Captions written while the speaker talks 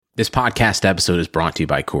This podcast episode is brought to you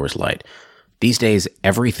by Coors Light. These days,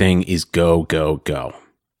 everything is go, go, go.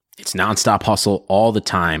 It's nonstop hustle all the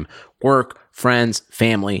time. Work, friends,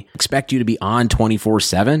 family expect you to be on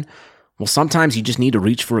 24/7. Well, sometimes you just need to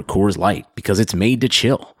reach for a Coors Light because it's made to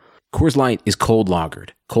chill. Coors Light is cold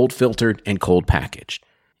lagered, cold filtered, and cold packaged.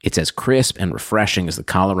 It's as crisp and refreshing as the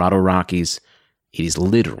Colorado Rockies. It is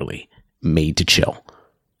literally made to chill.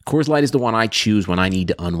 Coors Light is the one I choose when I need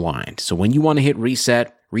to unwind. So when you want to hit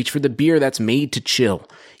reset, reach for the beer that's made to chill.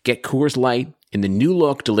 Get Coors Light in the new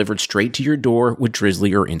look delivered straight to your door with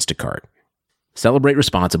Drizzly or Instacart. Celebrate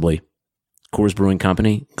responsibly. Coors Brewing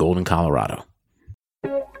Company, Golden, Colorado.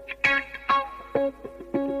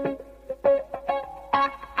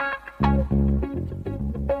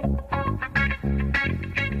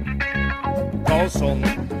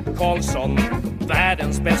 Karlsson,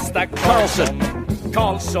 världens bästa Karlsson,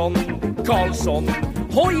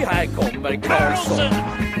 hoj här kommer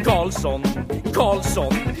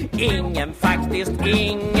Karlsson,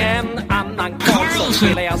 ingen annan Karlsson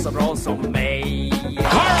spelar jag så bra som mig.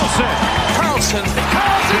 Karlsson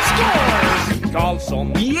scores!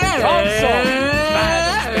 Karlsson, världens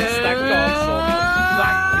bästa Karlsson,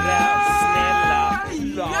 vackra,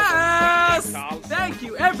 snälla, Thank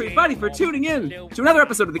you, everybody, for tuning in to another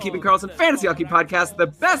episode of the Keeping Karlsson Fantasy Hockey Podcast, the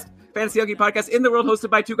best fantasy hockey podcast in the world, hosted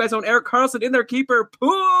by two guys own Erik Karlsson in their keeper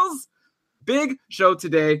pools. Big show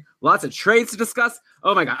today. Lots of trades to discuss.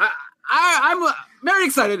 Oh my God. I'm very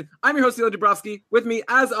excited. I'm your host, Elon Dabrowski. With me,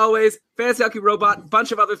 as always, fantasy hockey robot,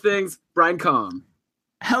 bunch of other things, Brian Comm.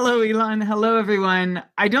 Hello, Elon. Hello, everyone.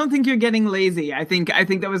 I don't think you're getting lazy. I think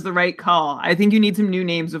that was the right call. I think you need some new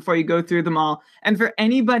names before you go through them all. And for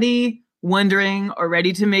anybody wondering or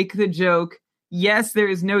ready to make the joke, yes, there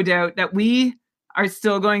is no doubt that we are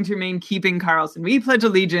still going to remain keeping Karlsson. We pledge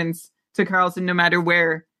allegiance to Karlsson no matter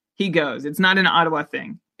where he goes. It's not an Ottawa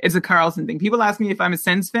thing. It's a Karlsson thing. People ask me if I'm a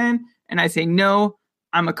Sens fan, and I say, no,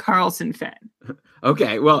 I'm a Karlsson fan.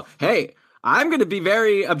 Okay, well, hey, I'm going to be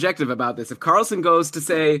very objective about this. If Karlsson goes to,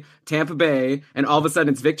 say, Tampa Bay, and all of a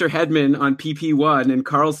sudden it's Victor Hedman on PP1 and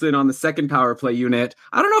Karlsson on the second power play unit,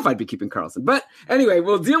 I don't know if I'd be keeping Karlsson. But anyway,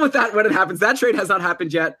 we'll deal with that when it happens. That trade has not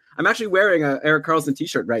happened yet. I'm actually wearing a Erik Karlsson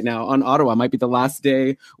t-shirt right now on Ottawa. It might be the last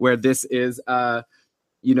day where this is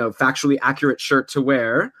factually accurate shirt to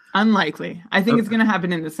wear. Unlikely. I think it's going to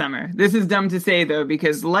happen in the summer. This is dumb to say, though,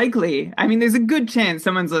 because likely, there's a good chance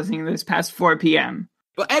someone's listening to this past 4 p.m.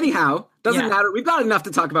 Well, anyhow, doesn't matter. We've got enough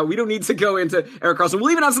to talk about. We don't need to go into Erik Karlsson.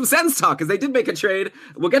 We'll even have some Sens talk because they did make a trade.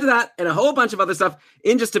 We'll get to that and a whole bunch of other stuff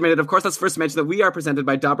in just a minute. Of course, let's first mention that we are presented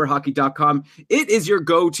by DobberHockey.com. It is your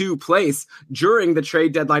go-to place during the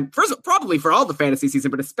trade deadline. First, probably for all the fantasy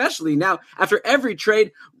season, but especially now after every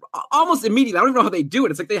trade. Almost immediately, I don't even know how they do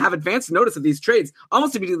it. It's like they have advanced notice of these trades.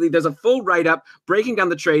 Almost immediately, there's a full write-up breaking down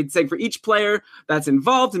the trade, saying for each player that's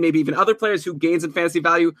involved and maybe even other players who gains in fantasy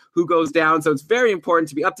value, who goes down. So it's very important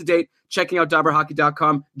to be up to date, checking out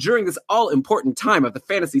DobberHockey.com during this all-important time of the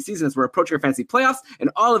fantasy season as we're approaching our fantasy playoffs,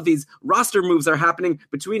 and all of these roster moves are happening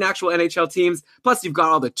between actual NHL teams. Plus, you've got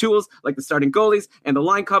all the tools like the starting goalies and the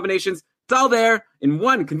line combinations. It's all there in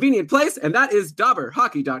one convenient place, and that is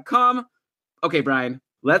DobberHockey.com. Okay, Brian.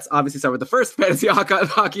 Let's obviously start with the first fantasy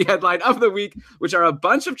hockey headline of the week, which are a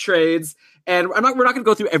bunch of trades. And we're not going to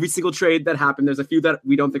go through every single trade that happened. There's a few that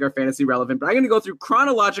we don't think are fantasy relevant, but I'm going to go through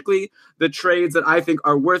chronologically the trades that I think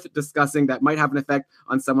are worth discussing that might have an effect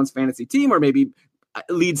on someone's fantasy team or maybe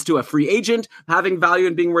leads to a free agent having value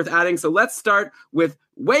and being worth adding. So let's start with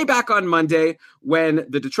way back on Monday when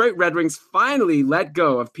the Detroit Red Wings finally let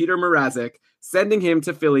go of Peter Mrazek, sending him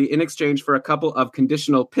to Philly in exchange for a couple of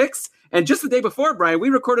conditional picks. And just the day before, Brian, we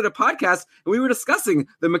recorded a podcast and we were discussing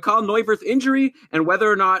the Mikhail Neuwirth injury and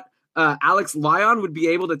whether or not Alex Lyon would be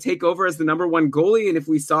able to take over as the number one goalie, and if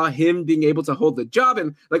we saw him being able to hold the job.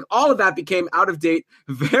 And like all of that became out of date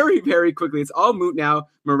very, very quickly. It's all moot now.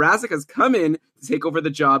 Mrazek has come in to take over the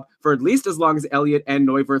job for at least as long as Elliott and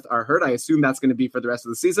Neuwirth are hurt. I assume that's going to be for the rest of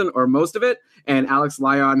the season or most of it. And Alex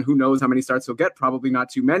Lyon, who knows how many starts he'll get? Probably not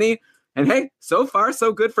too many. And hey, so far,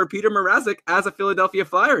 so good for Peter Mrazek as a Philadelphia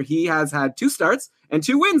Flyer. He has had 2 starts and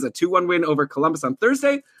 2 wins, a 2-1 win over Columbus on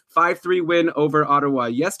Thursday, 5-3 win over Ottawa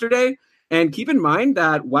yesterday. And keep in mind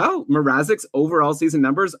that while Mrazek's overall season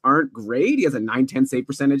numbers aren't great, he has a .910 save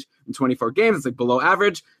percentage in 24 games. It's like below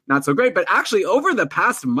average, not so great. But actually, over the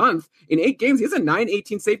past month, in 8 games, he has a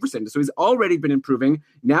 .918 save percentage. So he's already been improving.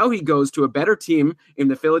 Now he goes to a better team in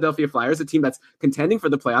the Philadelphia Flyers, a team that's contending for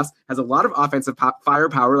the playoffs, has a lot of offensive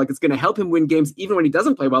firepower. Like, it's going to help him win games even when he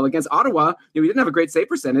doesn't play well. Against Ottawa, he didn't have a great save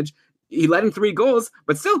percentage. he let in 3 goals,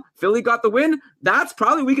 but still, Philly got the win. That's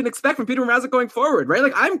probably we can expect from Peter Mrazek going forward, right?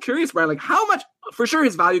 Like, I'm curious, Brian, like how much, for sure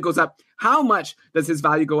his value goes up. How much does his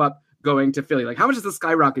value go up going to Philly? Like, how much does the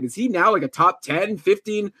skyrocket? Is he now like a top 10,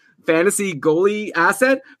 15 fantasy goalie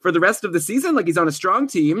asset for the rest of the season? Like, he's on a strong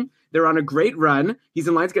team. They're on a great run. He's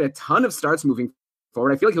in line to get a ton of starts moving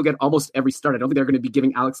forward. I feel like he'll get almost every start. I don't think they're going to be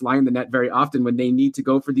giving Alex Lyon the net very often when they need to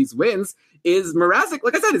go for these wins. Is Mrazek,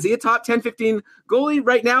 like I said, is he a top 10, 15 goalie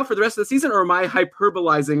right now for the rest of the season, or am I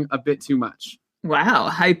hyperbolizing a bit too much? Wow,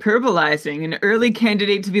 hyperbolizing, an early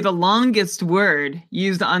candidate to be the longest word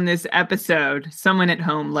used on this episode. Someone at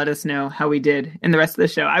home let us know how we did in the rest of the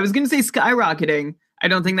show. I was going to say skyrocketing. I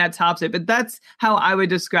don't think that tops it, but that's how I would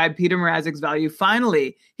describe Peter Mrazek's value.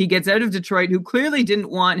 Finally, he gets out of Detroit, who clearly didn't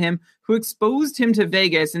want him, who exposed him to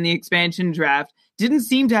Vegas in the expansion draft, didn't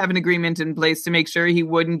seem to have an agreement in place to make sure he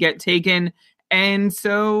wouldn't get taken. And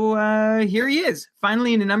so here he is,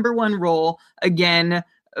 finally in a number 1 role, again,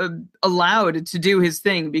 allowed to do his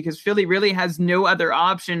thing, because Philly really has no other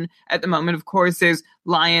option at the moment. Of course, there's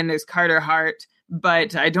Lyon, there's Carter Hart,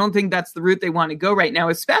 but I don't think that's the route they want to go right now,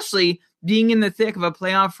 especially being in the thick of a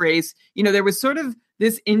playoff race. You know, there was sort of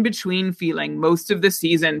this in-between feeling most of the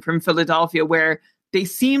season from Philadelphia where they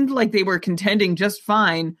seemed like they were contending just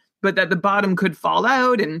fine, but that the bottom could fall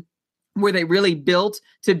out, and were they really built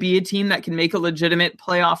to be a team that can make a legitimate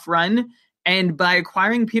playoff run? And by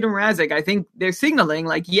acquiring Peter Mrazek, I think they're signaling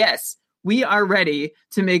like, yes, we are ready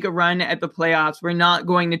to make a run at the playoffs. We're not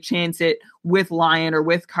going to chance it with Lyon or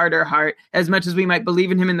with Carter Hart as much as we might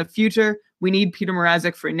believe in him in the future. We need Peter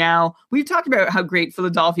Mrazek for now. We've talked about how great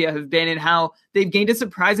Philadelphia have been and how they've gained a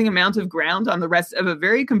surprising amount of ground on the rest of a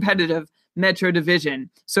very competitive Metro division.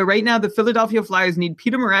 So right now, the Philadelphia Flyers need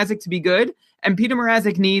Peter Mrazek to be good, and Peter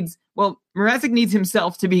Mrazek needs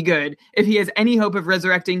himself to be good if he has any hope of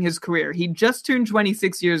resurrecting his career. He just turned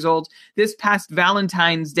 26 years old this past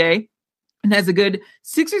Valentine's Day, and has a good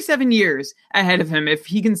 6 or 7 years ahead of him if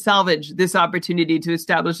he can salvage this opportunity to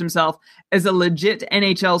establish himself as a legit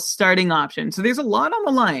NHL starting option. So there's a lot on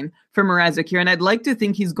the line for Mrazek here, and I'd like to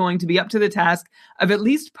think he's going to be up to the task of at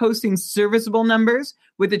least posting serviceable numbers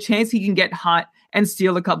with a chance he can get hot and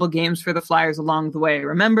steal a couple games for the Flyers along the way.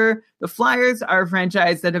 Remember, the Flyers are a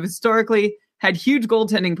franchise that have historically had huge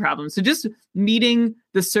goaltending problems. So just meeting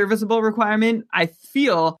the serviceable requirement, I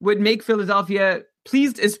feel, would make Philadelphia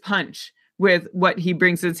pleased as punch with what he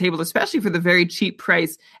brings to the table, especially for the very cheap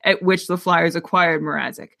price at which the Flyers acquired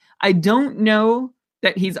Mrazek. I don't know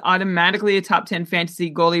that he's automatically a top 10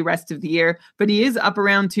 fantasy goalie rest of the year, but he is up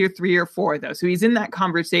around tier 3 or 4, though. So he's in that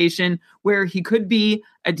conversation where he could be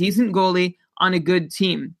a decent goalie on a good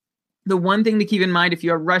team. The one thing to keep in mind if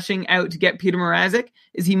you're rushing out to get Peter Mrazek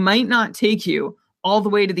is he might not take you all the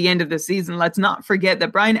way to the end of the season. Let's not forget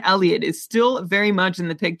that Brian Elliott is still very much in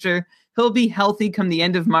the picture. He'll be healthy come the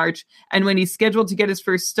end of March. And when he's scheduled to get his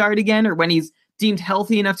first start again, or when he's deemed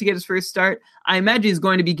healthy enough to get his first start, I imagine he's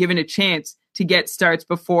going to be given a chance to get starts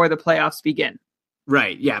before the playoffs begin.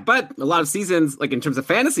 Right, yeah, but a lot of seasons, like in terms of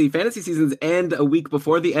fantasy seasons end a week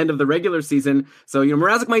before the end of the regular season. So,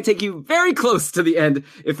 Mrazek might take you very close to the end,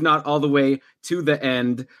 if not all the way to the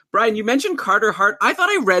end. Brian, you mentioned Carter Hart. I thought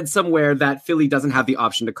I read somewhere that Philly doesn't have the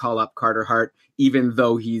option to call up Carter Hart, even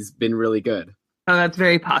though he's been really good. Oh, that's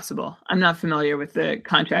very possible. I'm not familiar with the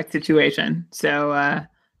contract situation. So,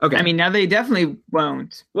 okay. I mean, now they definitely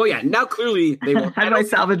won't. Well, yeah, now clearly they won't. How do I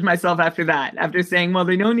salvage myself after that? After saying, well,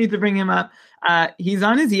 they don't need to bring him up. He's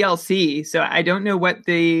on his ELC, so I don't know what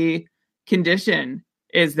the condition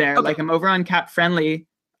is there. Okay. Like, I'm over on Cap Friendly.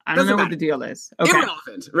 I don't know what the deal is. Okay.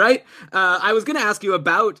 Irrelevant, right? I was going to ask you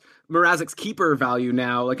about Mrazek's keeper value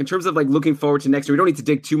now, like in terms of like looking forward to next year. We don't need to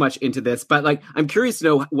dig too much into this, but like I'm curious to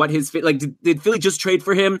know what his like. Did Philly just trade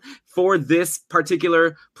for him for this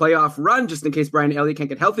particular playoff run, just in case Brian Elliott can't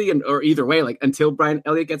get healthy, or either way, like until Brian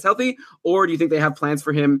Elliott gets healthy, or do you think they have plans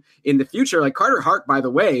for him in the future? Like Carter Hart, by the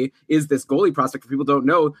way, is this goalie prospect for people who don't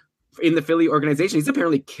know. In the Philly organization, he's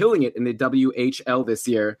apparently killing it in the WHL this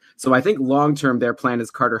year. So I think long-term their plan is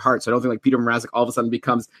Carter Hart. So I don't think like Peter Mrazek all of a sudden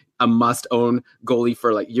becomes a must-own goalie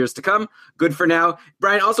for like years to come. Good for now.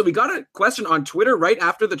 Brian, also, we got a question on Twitter right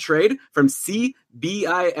after the trade from CBILLEH.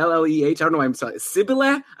 I don't know why I'm saying it. Sibylle?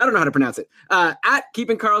 I don't know how to pronounce it. At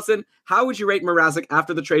Keeping Carlson, how would you rate Mrazek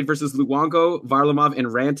after the trade versus Luongo, Varlamov, and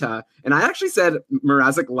Ranta? And I actually said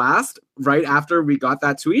Mrazek last right after we got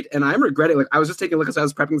that tweet, and I'm regretting. Like I was just taking a look as I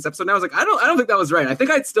was prepping this episode. And I was like, I don't think that was right. I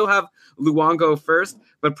think I'd still have Luongo first,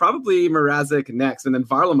 but probably Mrazek next, and then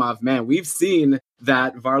Varlamov. Man, we've seen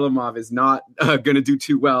that Varlamov is not going to do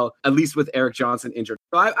too well, at least with Erik Johnson injured.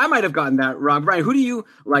 So I might have gotten that wrong. Brian, who do you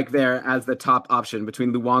like there as the top option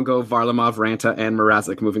between Luongo, Varlamov, Ranta, and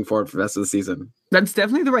Mrazek moving forward for the rest of the season? That's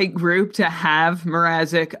definitely the right group to have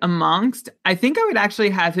Mrazek amongst. I think I would actually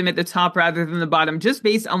have him at the top rather than the bottom, just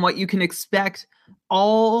based on what you can expect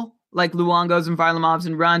all like Luongos and Varlamovs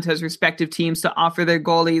and Ranta's respective teams to offer their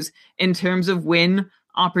goalies in terms of win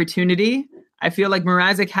opportunity. I feel like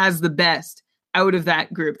Mrazek has the best out of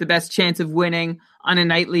that group, the best chance of winning on a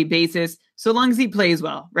nightly basis, so long as he plays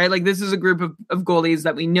well, right? Like this is a group of goalies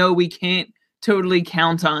that we know we can't totally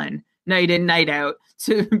count on night in, night out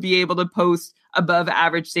to be able to post above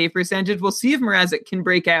average save percentage. We'll see if Mrazek can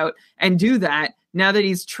break out and do that now that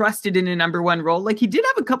he's trusted in a number one role. Like he did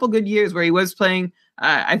have a couple good years where he was playing.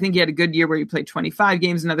 I think he had a good year where he played 25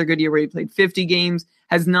 games, another good year where he played 50 games,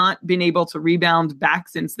 has not been able to rebound back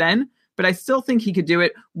since then, but I still think he could do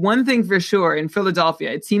it. One thing for sure, in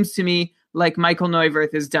Philadelphia, it seems to me like Michael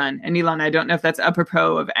Neuwirth is done. And Elon, I don't know if that's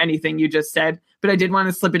apropos of anything you just said, but I did want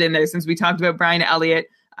to slip it in there since we talked about Brian Elliott.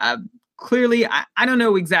 Clearly, I don't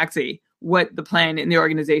know exactly what the plan in the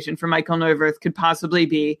organization for Michael Neuwirth could possibly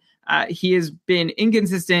be. He has been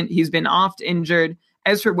inconsistent. He's been oft injured.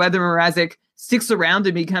 As for whether Mrazek sticks around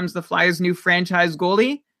and becomes the Flyers' new franchise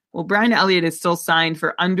goalie, well, Brian Elliott is still signed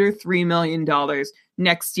for under $3 million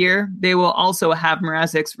next year. They will also have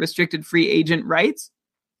Mrazek's restricted free agent rights.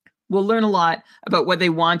 We'll learn a lot about what they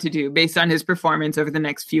want to do based on his performance over the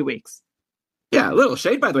next few weeks. Yeah, a little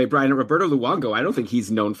shade, by the way, Brian. Roberto Luongo, I don't think he's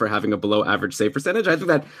known for having a below-average save percentage. I think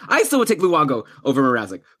that I still would take Luongo over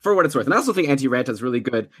Mrazek, for what it's worth. And I also think Antti Ranta is really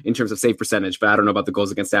good in terms of save percentage, but I don't know about the goals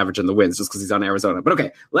against average and the wins, just because he's on Arizona. But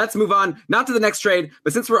okay, let's move on, not to the next trade,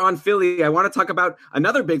 but since we're on Philly, I want to talk about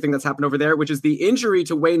another big thing that's happened over there, which is the injury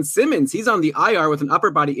to Wayne Simmonds. He's on the IR with an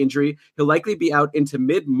upper body injury. He'll likely be out into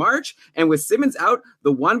mid-March. And with Simmonds out,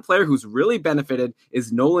 the one player who's really benefited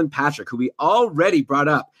is Nolan Patrick, who we already brought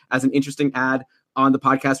up as an interesting ad on the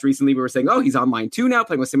podcast recently. We were saying, oh, he's on line 2 now,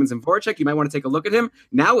 playing with Simmonds and Voracek. You might want to take a look at him.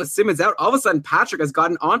 Now with Simmonds out, all of a sudden, Patrick has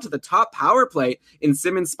gotten onto the top power play in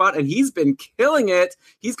Simmonds' spot, and he's been killing it.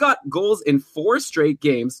 He's got goals in 4 straight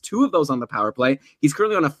games, 2 of those on the power play. He's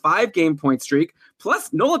currently on a 5-game point streak.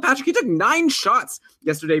 Plus, Nolan Patrick, he took 9 shots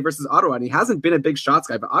yesterday versus Ottawa, and he hasn't been a big shots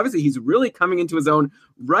guy, but obviously he's really coming into his own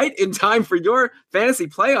right in time for your fantasy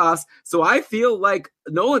playoffs. So I feel like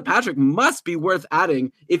Nolan Patrick must be worth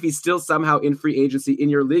adding if he's still somehow in free agency in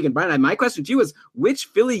your league. And Brian, my question to you is, which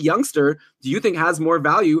Philly youngster do you think has more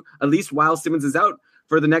value, at least while Simmonds is out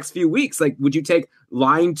for the next few weeks? Like, would you take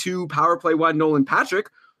line 2, power play 1, Nolan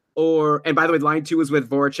Patrick? Or, and by the way, line 2 is with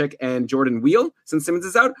Voracek and Jordan Wheel since Simmonds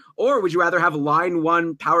is out. Or would you rather have line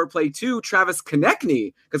 1, power play 2, Travis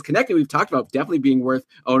Konechny? Because Konechny, we've talked about definitely being worth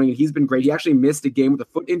owning, and he's been great. He actually missed a game with a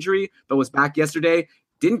foot injury, but was back yesterday.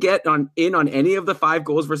 Didn't get in on any of the 5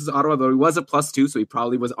 goals versus Ottawa, though he was a +2, so he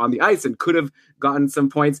probably was on the ice and could have gotten some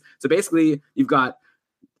points. So basically, you've got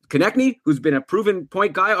Konechny, who's been a proven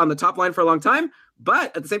point guy on the top line for a long time,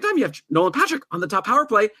 but at the same time, you have Nolan Patrick on the top power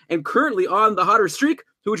play and currently on the hotter streak.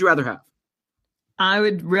 Who would you rather have? I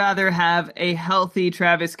would rather have a healthy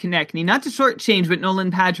Travis Konechny, not to shortchange what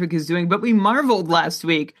Nolan Patrick is doing, but we marveled last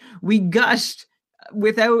week. We gushed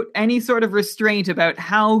without any sort of restraint about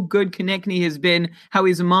how good Konechny has been, how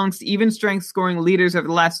he's amongst even strength scoring leaders over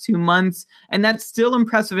the last 2 months. And that's still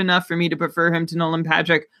impressive enough for me to prefer him to Nolan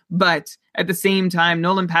Patrick. But at the same time,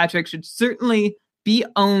 Nolan Patrick should certainly be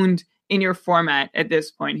owned in your format at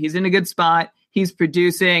this point. He's in a good spot. He's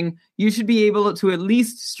producing. You should be able to at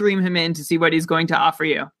least stream him in to see what he's going to offer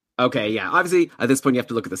you. Okay, yeah. Obviously, at this point, you have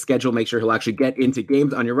to look at the schedule, make sure he'll actually get into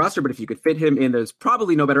games on your roster. But if you could fit him in, there's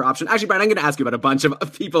probably no better option. Actually, Brian, I'm going to ask you about a bunch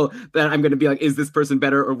of people that I'm going to be like, is this person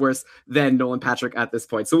better or worse than Nolan Patrick at this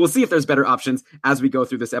point? So we'll see if there's better options as we go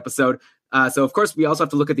through this episode. So, of course, we also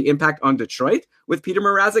have to look at the impact on Detroit with Peter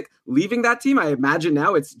Mrazek leaving that team. I imagine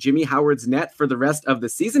now it's Jimmy Howard's net for the rest of the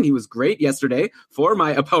season. He was great yesterday for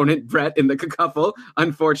my opponent, Brett, in the Cacuffle,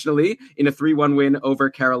 unfortunately, in a 3-1 win over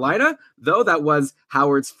Carolina, though that was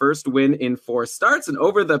Howard's first win in 4 starts. And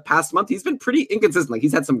over the past month, he's been pretty inconsistent. Like,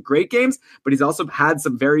 he's had some great games, but he's also had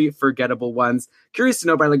some very forgettable ones. Curious to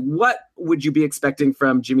know, Brian, like, what would you be expecting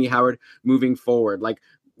from Jimmy Howard moving forward? Like,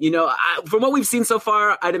 you know, from what we've seen so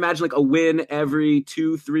far, I'd imagine like a win every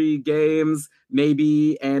 2-3 games,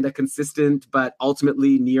 maybe, and a consistent but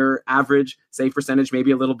ultimately near average save percentage,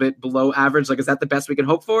 maybe a little bit below average. Like, is that the best we can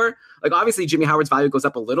hope for? Like, obviously, Jimmy Howard's value goes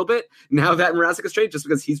up a little bit now that Mrazek is traded, just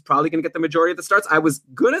because he's probably going to get the majority of the starts. I was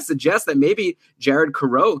going to suggest that maybe Jared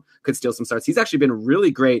Coreau could steal some starts. He's actually been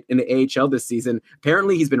really great in the AHL this season.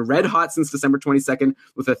 Apparently, he's been red hot since December 22nd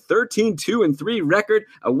with a 13-2-3 record,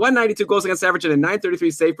 a 192 goals against average, and a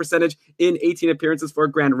 933 save percentage in 18 appearances for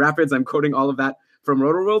Grand Rapids. I'm quoting all of that from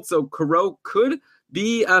Rotoworld. So Coreau could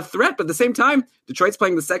be a threat, but at the same time, Detroit's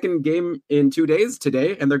playing the second game in 2 days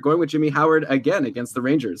today, and they're going with Jimmy Howard again against the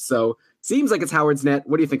Rangers. So seems like it's Howard's net.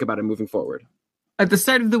 What do you think about him moving forward? At the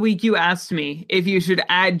start of the week, you asked me if you should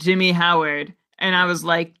add Jimmy Howard, and I was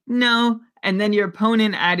like, no. And then your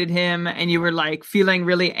opponent added him, and you were like feeling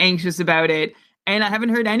really anxious about it. And I haven't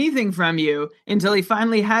heard anything from you until he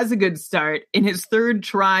finally has a good start. In his third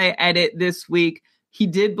try at it this week, he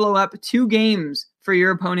did blow up 2 games for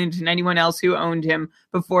your opponent and anyone else who owned him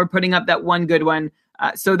before putting up that one good one.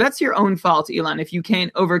 So that's your own fault, Elon, if you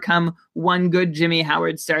can't overcome one good Jimmy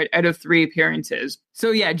Howard start out of 3 appearances.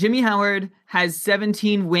 So yeah, Jimmy Howard has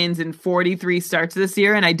 17 wins in 43 starts this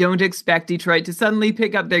year, and I don't expect Detroit to suddenly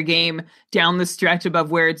pick up their game down the stretch above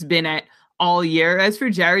where it's been at all year. As for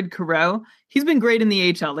Jared Coreau, he's been great in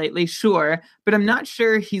the AHL lately, sure, but I'm not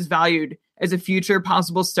sure he's valued as a future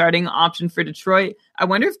possible starting option for Detroit. I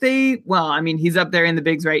wonder if he's up there in the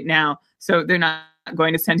bigs right now, so they're not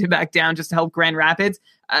going to send him back down just to help Grand Rapids.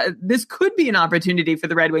 This could be an opportunity for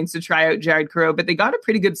the Red Wings to try out Jared Coreau, but they got a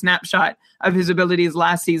pretty good snapshot of his abilities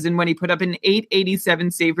last season when he put up an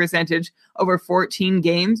 .887 save percentage over 14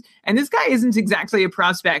 games. And this guy isn't exactly a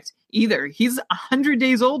prospect either. He's 100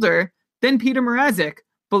 days older than Peter Mrazek,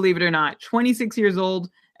 believe it or not. 26 years old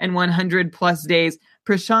and 100 plus days.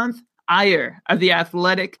 Prashanth Iyer of The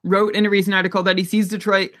Athletic wrote in a recent article that he sees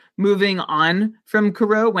Detroit moving on from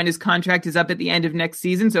Coreau when his contract is up at the end of next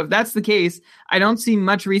season. So if that's the case, I don't see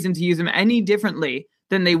much reason to use him any differently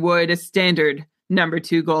than they would a standard number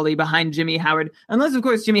 2 goalie behind Jimmy Howard. Unless, of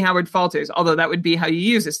course, Jimmy Howard falters, although that would be how you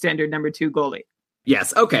use a standard number 2 goalie.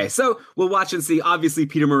 Yes. Okay. So we'll watch and see. Obviously,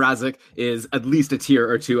 Peter Mrazek is at least a tier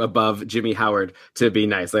or 2 above Jimmy Howard to be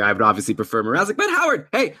nice. Like, I would obviously prefer Mrazek, but Howard,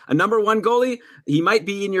 hey, a number 1 goalie. He might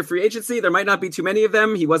be in your free agency. There might not be too many of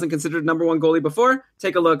them. He wasn't considered number 1 goalie before.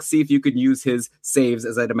 Take a look, see if you could use his saves,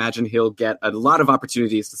 as I'd imagine he'll get a lot of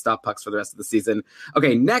opportunities to stop pucks for the rest of the season.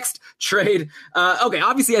 Okay. Next trade.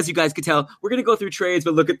 Obviously, as you guys could tell, we're going to go through trades,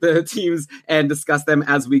 but look at the teams and discuss them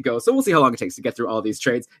as we go. So we'll see how long it takes to get through all these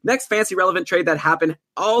trades. Next fancy relevant trade that happened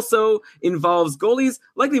also involves goalies.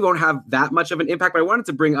 Likely won't have that much of an impact, but I wanted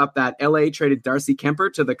to bring up that LA traded Darcy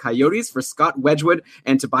Kuemper to the Coyotes for Scott Wedgwood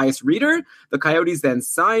and Tobias Reeder. The Coyotes then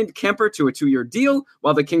signed Kuemper to a 2-year deal,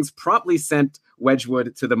 while the Kings promptly sent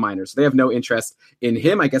Wedgwood to the minors. So they have no interest in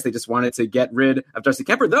him. I guess they just wanted to get rid of Darcy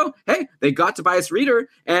Kuemper, though. Hey, they got Tobias Reeder,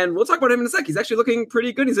 and we'll talk about him in a sec. He's actually looking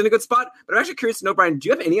pretty good. He's in a good spot. But I'm actually curious to know, Brian, do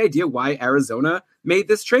you have any idea why Arizona made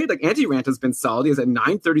this trade? Like, Antti Ranta's been solid. He has a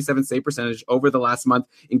 .937 save percentage over the last month,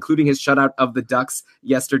 including his shutout of the Ducks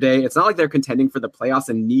yesterday. It's not like they're contending for the playoffs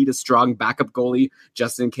and need a strong backup goalie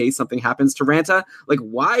just in case something happens to Ranta. Like,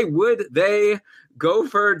 why would they go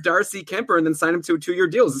for Darcy Kuemper and then sign him to a 2-year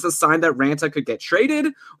deal? Is this a sign that Ranta could get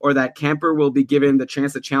traded, or that Kuemper will be given the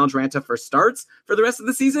chance to challenge Ranta for starts for the rest of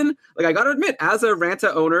the season? Like, I got to admit, as a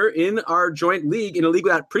Ranta owner in our joint league, in a league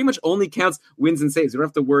that pretty much only counts wins and saves, we don't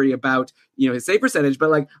have to worry about, his save percentage, but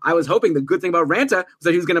like, I was hoping the good thing about Ranta was that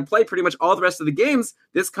he was going to play pretty much all the rest of the games.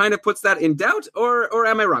 This kind of puts that in doubt, or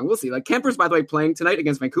am I wrong? We'll see. Like, Kuemper's, by the way, playing tonight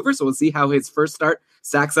against Vancouver, so we'll see how his first start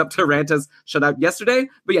stacks up to Ranta's shutout yesterday.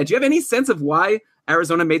 But yeah, do you have any sense of why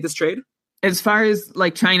Arizona made this trade? As far as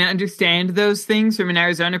like trying to understand those things from an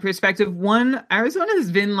Arizona perspective, one, Arizona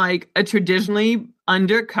has been like a traditionally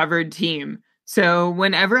undercovered team. So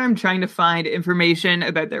whenever I'm trying to find information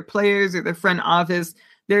about their players or their front office,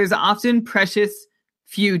 there's often precious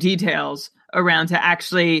few details around to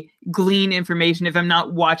actually glean information if I'm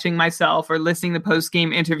not watching myself or listening to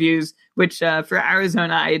post-game interviews, which for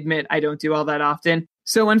Arizona, I admit I don't do all that often.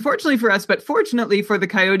 So unfortunately for us, but fortunately for the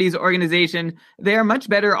Coyotes organization, they are much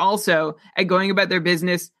better also at going about their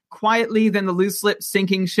business quietly than the loose-lipped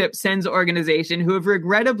sinking ship Sens organization, who have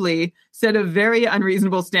regrettably set a very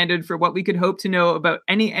unreasonable standard for what we could hope to know about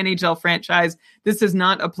any NHL franchise. This does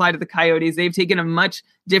not apply to the Coyotes. They've taken a much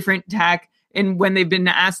different tack. And when they've been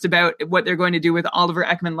asked about what they're going to do with Oliver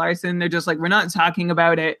Ekman-Larsson, they're just like, we're not talking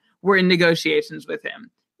about it. We're in negotiations with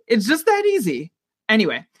him. It's just that easy.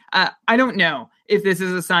 Anyway, I don't know if this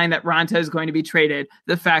is a sign that Ranta is going to be traded,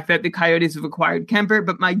 the fact that the Coyotes have acquired Kuemper,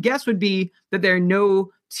 but my guess would be that there are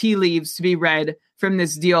no tea leaves to be read from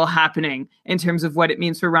this deal happening in terms of what it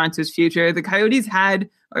means for Raanta's future. The Coyotes had,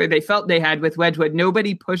 or they felt they had with Wedgwood,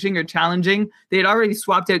 nobody pushing or challenging. They had already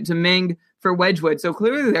swapped out Domingue for Wedgwood. So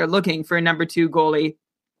clearly they're looking for a number 2 goalie.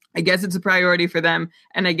 I guess it's a priority for them,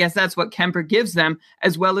 and I guess that's what Kemper gives them,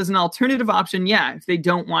 as well as an alternative option, if they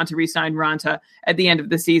don't want to re-sign Raanta at the end of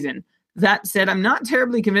the season. That said, I'm not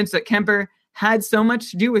terribly convinced that Kemper had so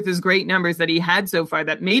much to do with his great numbers that he had so far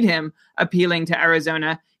that made him appealing to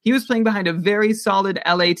Arizona. He was playing behind a very solid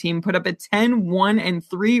LA team, put up a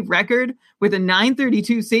 10-1-3 record with a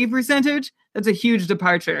 .932 save percentage. That's a huge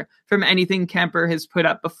departure from anything Kemper has put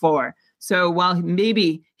up before. So while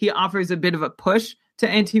maybe he offers a bit of a push to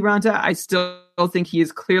Antti Raanta, I still think he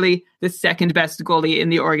is clearly the second best goalie in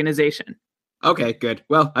the organization. Okay, good.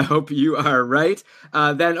 Well, I hope you are right.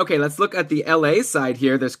 Then, let's look at the LA side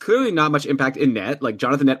here. There's clearly not much impact in net. Like,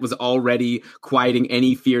 Jonathan Net was already quieting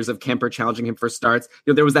any fears of Kemper challenging him for starts.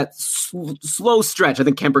 There was that slow stretch. I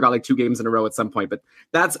think Kemper got like 2 games in a row at some point, but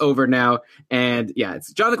that's over now. And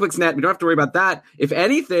it's Jonathan Quick's net. We don't have to worry about that. If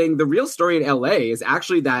anything, the real story in LA is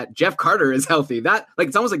actually that Jeff Carter is healthy.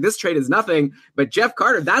 It's almost like this trade is nothing, but Jeff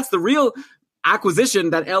Carter, that's the real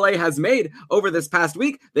acquisition that LA has made over this past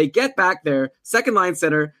week. They get back their second line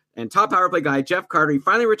center and top power play guy, Jeff Carter. He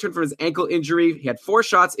finally returned from his ankle injury. He had 4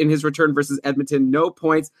 shots in his return versus Edmonton, no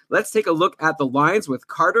points. Let's take a look at the lines with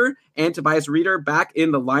Carter and Tobias Rieder back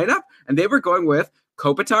in the lineup. And they were going with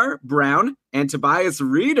Kopitar, Brown, and Tobias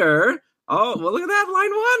Rieder. Oh, well, look at that,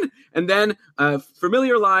 line 1. And then a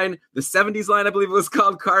familiar line, the 70s line, I believe it was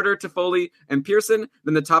called, Carter, Toffoli, and Pearson.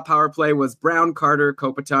 Then the top power play was Brown, Carter,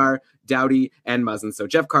 Kopitar, Doughty, and Muzzin. So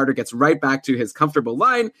Jeff Carter gets right back to his comfortable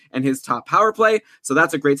line and his top power play. So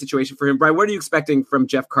that's a great situation for him. Brian, what are you expecting from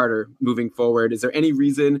Jeff Carter moving forward? Is there any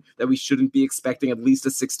reason that we shouldn't be expecting at least a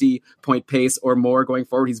 60-point pace or more going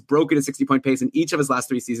forward? He's broken a 60-point pace in each of his last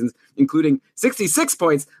 3 seasons, including 66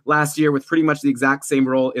 points last year with pretty much the exact same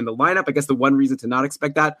role in the lineup. I guess the one reason to not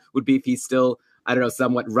expect that would be if he's still,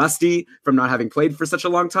 somewhat rusty from not having played for such a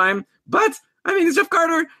long time. But, it's Jeff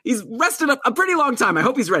Carter. He's rested up a pretty long time. I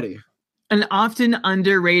hope he's ready. An often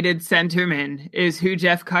underrated centerman is who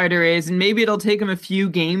Jeff Carter is, and maybe it'll take him a few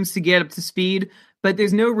games to get up to speed, but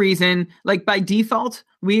there's no reason. Like, by default,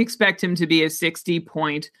 we expect him to be a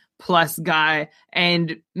 60-point plus guy,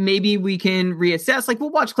 and maybe we can reassess.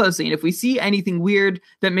 We'll watch closely, and if we see anything weird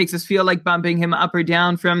that makes us feel like bumping him up or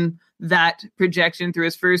down from that projection through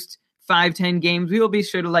his first 5-10 games, we will be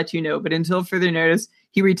sure to let you know. But until further notice,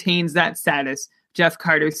 he retains that status. Jeff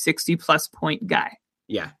Carter, 60-plus point guy.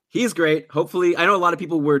 Yeah, he's great. Hopefully, I know a lot of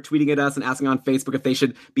people were tweeting at us and asking on Facebook if they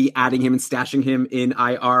should be adding him and stashing him in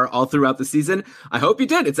IR all throughout the season. I hope you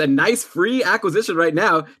did. It's a nice free acquisition right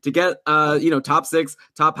now to get, top 6,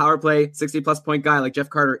 top power play, 60-plus point guy like Jeff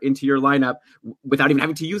Carter into your lineup without even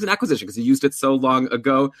having to use an acquisition because you used it so long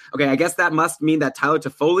ago. Okay, I guess that must mean that Tyler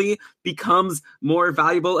Toffoli becomes more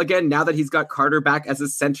valuable again now that he's got Carter back as a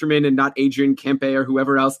centerman and not Adrian Kempe or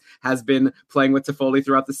whoever else has been playing with Toffoli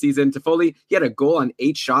throughout the season. Toffoli, he had a goal on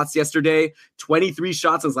 8 shots yesterday, 23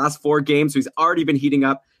 shots in his last 4 games, so he's already been heating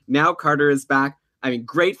up. Now Carter is back.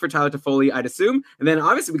 Great for Tyler Toffoli, I'd assume. And then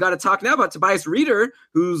obviously we got to talk now about Tobias Rieder,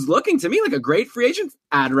 who's looking to me like a great free agent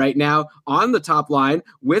ad right now on the top line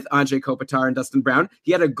with Anze Kopitar and Dustin Brown.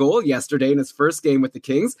 He had a goal yesterday in his first game with the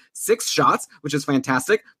Kings, 6 shots, which is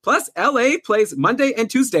fantastic. Plus LA plays Monday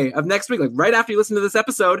and Tuesday of next week. Right after you listen to this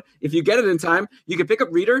episode, if you get it in time, you can pick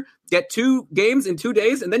up Rieder, get 2 games in 2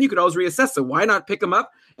 days, and then you could always reassess. So why not pick him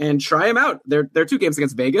up and try him out? They're 2 games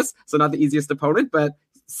against Vegas, so not the easiest opponent, but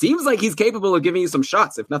seems like he's capable of giving you some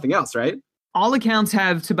shots, if nothing else, right? All accounts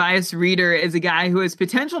have Tobias Rieder as a guy who has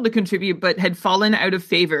potential to contribute, but had fallen out of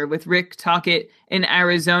favor with Rick Tocchet in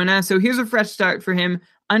Arizona. So here's a fresh start for him.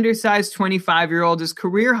 Undersized 25-year-old. His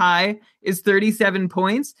career high is 37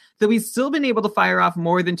 points, though he's still been able to fire off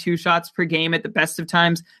more than 2 shots per game at the best of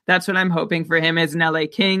times. That's what I'm hoping for him as an LA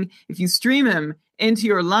King. If you stream him into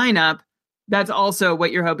your lineup, that's also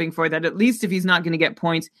what you're hoping for, that at least if he's not going to get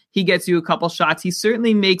points, he gets you a couple shots. He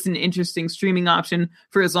certainly makes an interesting streaming option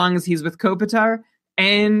for as long as he's with Kopitar.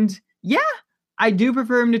 And yeah, I do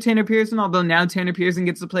prefer him to Tanner Pearson, although now Tanner Pearson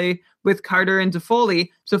gets to play with Carter and Toffoli.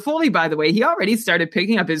 Toffoli, by the way, he already started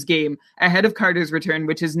picking up his game ahead of Carter's return,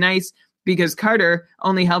 which is nice because Carter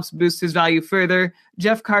only helps boost his value further.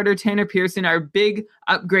 Jeff Carter, Tanner Pearson are a big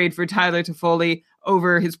upgrade for Tyler Toffoli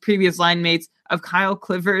over his previous line mates of Kyle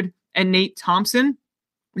Clifford and Nate Thompson.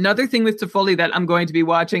 Another thing with Toffoli that I'm going to be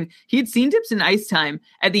watching, he had seen dips in ice time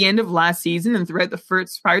at the end of last season and throughout the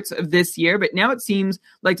first parts of this year, but now it seems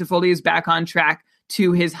like Toffoli is back on track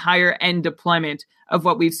to his higher end deployment of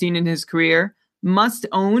what we've seen in his career. Must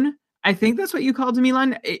own I think that's what you called him,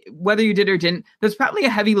 Elon. Whether you did or didn't, that's probably a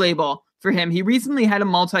heavy label for him. He recently had a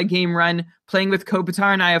multi-game run playing with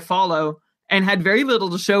Kopitar and Iafallo and had very little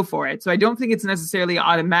to show for it. So I don't think it's necessarily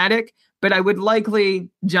automatic, but I would likely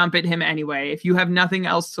jump at him anyway. If you have nothing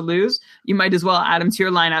else to lose, you might as well add him to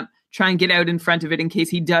your lineup, try and get out in front of it in case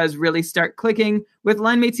he does really start clicking with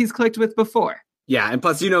line mates he's clicked with before. Yeah, and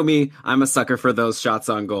plus, you know me, I'm a sucker for those shots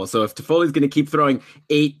on goal. So if Toffoli's going to keep throwing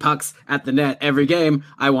 8 pucks at the net every game,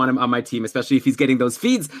 I want him on my team, especially if he's getting those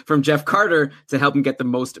feeds from Jeff Carter to help him get the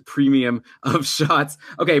most premium of shots.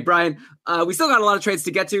 Okay, Brian, we still got a lot of trades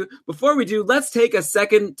to get to. Before we do, let's take a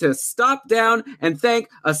second to stop down and thank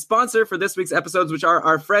a sponsor for this week's episodes, which are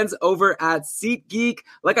our friends over at SeatGeek.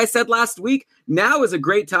 Like I said last week, now is a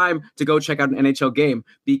great time to go check out an NHL game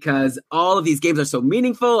because all of these games are so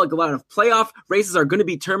meaningful. Like a lot of playoff races are going to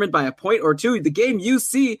be determined by a point or two. The game you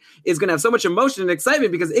see is going to have so much emotion and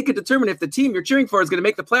excitement because it could determine if the team you're cheering for is going to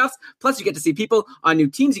make the playoffs. Plus, you get to see people on new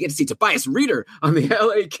teams. You get to see Tobias Rieder on the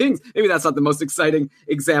LA Kings. Maybe that's not the most exciting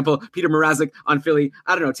example. Peter Mrazek on Philly.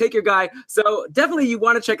 I don't know. Take your guy. So definitely you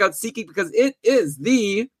want to check out SeatGeek because it is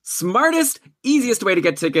the smartest, easiest way to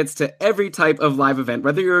get tickets to every type of live event.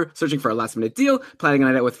 Whether you're searching for a last-minute deal, planning a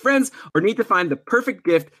night out with friends, or need to find the perfect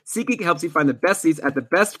gift, SeatGeek helps you find the best seats at the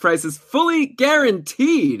best prices, fully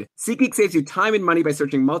guaranteed. SeatGeek saves you time and money by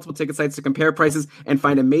searching multiple ticket sites to compare prices and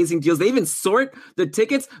find amazing deals. They even sort the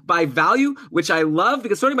tickets by value, which I love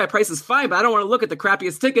because sorting by price is fine, but I don't want to look at the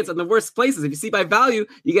crappiest tickets and the worst places. If you see by value,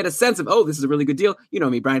 you get a sense of, oh, this is a really good deal. You know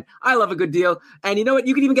me, Brian. I love a good deal. And you know what?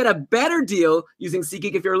 You can even get a better deal using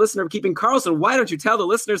SeatGeek if you're a listener of Keeping Karlsson. Why don't you tell the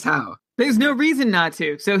listeners how? There's no reason not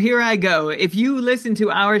to. So here I go. If you listen to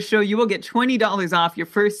our show, you will get $20 off your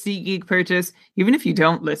first SeatGeek purchase, even if you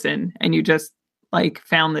don't listen and you just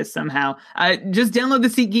found this somehow. Just download the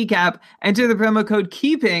SeatGeek app, enter the promo code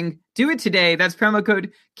KEEPING. Do it today. That's promo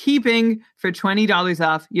code KEEPING for $20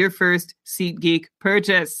 off your first SeatGeek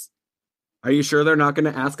purchase. Are you sure they're not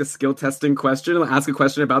going to ask a skill testing question? Ask a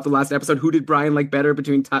question about the last episode. Who did Brian like better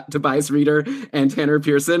between Tobias Rieder and Tanner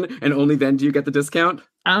Pearson? And only then do you get the discount?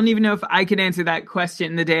 I don't even know if I could answer that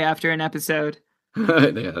question the day after an episode.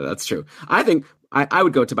 Yeah, that's true. I think I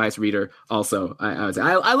would go Tobias Rieder also.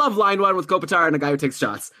 I love line one with Kopitar and a guy who takes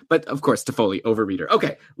shots. But, of course, Toffoli over Rieder.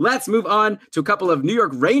 Okay, let's move on to a couple of New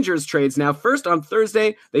York Rangers trades now. First, on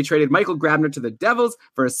Thursday, they traded Michael Grabner to the Devils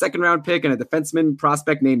for a second-round pick and a defenseman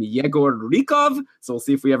prospect named Yegor Rykov. So we'll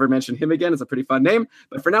see if we ever mention him again. It's a pretty fun name.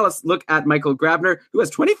 But for now, let's look at Michael Grabner, who has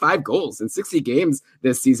 25 goals in 60 games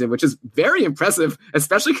this season, which is very impressive,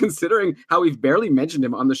 especially considering how we've barely mentioned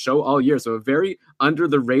him on the show all year. So a very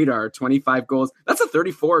under-the-radar 25 goals. That's a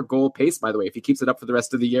 34-goal pace, by the way, if he keeps it up for the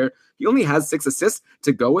rest of the year. He only has 6 assists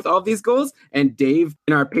to go with all of these goals. And Dave,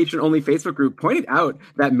 in our patron-only Facebook group, pointed out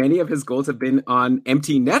that many of his goals have been on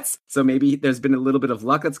empty nets. So maybe there's been a little bit of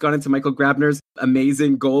luck that's gone into Michael Grabner's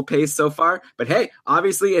amazing goal pace so far. But hey,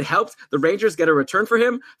 obviously it helped the Rangers get a return for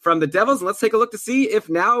him from the Devils. And let's take a look to see if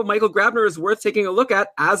now Michael Grabner is worth taking a look at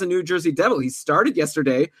as a New Jersey Devil. He started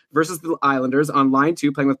yesterday versus the Islanders on line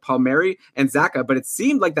 2, playing with Palmieri and Zacha, but it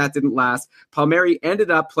seemed like that didn't last. Palmieri ended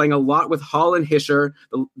up playing a lot with Hall and Hischier.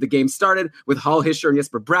 The game started with Hall, Hischier, and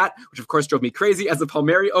Jesper Bratt, which of course drove me crazy as a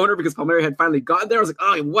Palmieri owner because Palmieri had finally gotten there. I was like,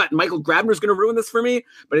 oh, what? Michael Grabner's going to ruin this for me?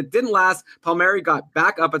 But it didn't last. Palmieri got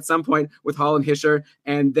back up at some point with Hall and Hischier,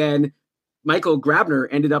 and then Michael Grabner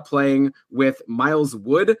ended up playing with Miles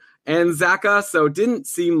Wood and Zacha, so it didn't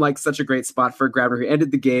seem like such a great spot for Grabner, who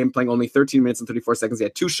ended the game playing only 13 minutes and 34 seconds. He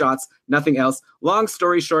had 2 shots, nothing else. Long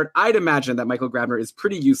story short, I'd imagine that Michael Grabner is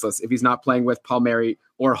pretty useless if he's not playing with Palmieri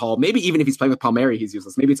or Hall. Maybe even if he's playing with Palmieri, he's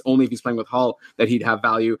useless. Maybe it's only if he's playing with Hall that he'd have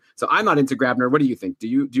value. So I'm not into Grabner. What do you think? Do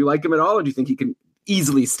you like him at all, or do you think he can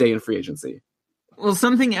easily stay in free agency? Well,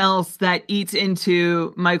 something else that eats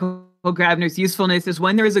into Michael Grabner's usefulness is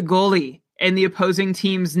when there is a goalie in the opposing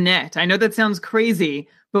team's net. I know that sounds crazy,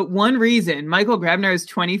 but one reason Michael Grabner has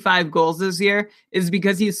 25 goals this year is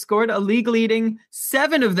because he's scored a league-leading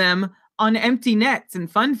 7 of them on empty nets. And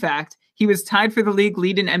fun fact, he was tied for the league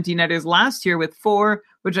lead in empty netters last year with 4,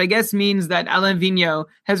 which I guess means that Alain Vigneault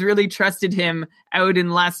has really trusted him out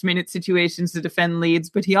in last-minute situations to defend leads,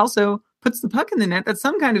 but he also puts the puck in the net. That's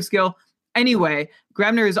some kind of skill. Anyway,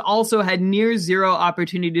 Grabner has also had near 0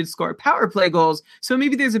 opportunity to score power play goals, so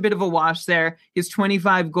maybe there's a bit of a wash there. His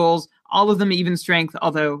 25 goals, all of them even strength,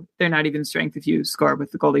 although they're not even strength if you score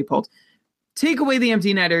with the goalie pulled. Take away the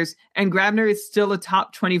empty netters, and Grabner is still a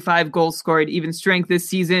top 25 goal scorer at even strength this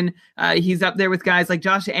season. He's up there with guys like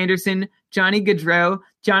Josh Anderson, Johnny Gaudreau,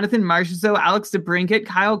 Jonathan Marchessault, Alex DeBrincat,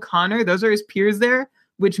 Kyle Connor. Those are his peers there.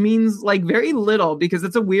 which means like very little because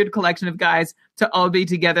it's a weird collection of guys to all be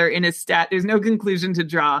together in a stat. There's no conclusion to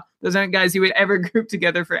draw. Those aren't guys you would ever group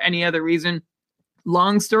together for any other reason.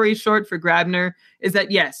 Long story short for Grabner is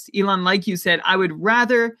that, yes, Elon, like you said, I would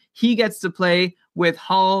rather he gets to play with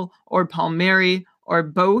Hall or Palmieri or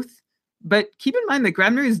both. But keep in mind that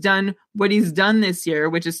Grabner has done what he's done this year,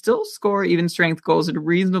 which is still score even strength goals at a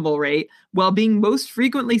reasonable rate, while being most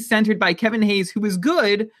frequently centered by Kevin Hayes, who is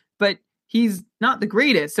good, but he's not the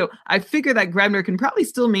greatest. So I figure that Grabner can probably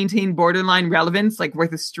still maintain borderline relevance, like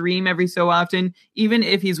worth a stream every so often, even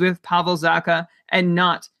if he's with Pavel Zacha and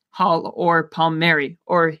not Hall or Palmieri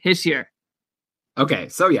or Hischier. Okay,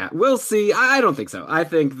 so yeah, we'll see. I don't think so. I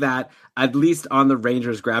think that at least on the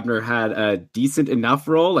Rangers, Grabner had a decent enough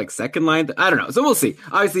role, like second line. I don't know. So we'll see.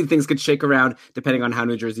 Obviously, things could shake around depending on how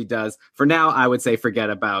New Jersey does. For now, I would say forget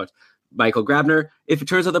about Michael Grabner. If it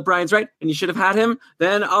turns out that Brian's right and you should have had him,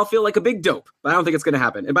 then I'll feel like a big dope. But I don't think it's going to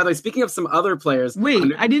happen. And by the way, speaking of some other players... Wait,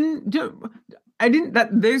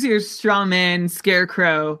 there's your straw man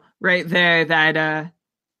scarecrow right there that...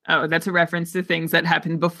 Oh, that's a reference to things that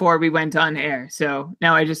happened before we went on air. So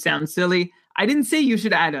now I just sound silly. I didn't say you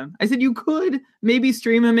should add him. I said you could maybe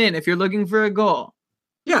stream him in if you're looking for a goal.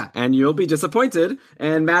 Yeah, and you'll be disappointed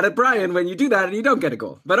and mad at Brian when you do that and you don't get a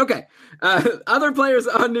goal. But okay. Other players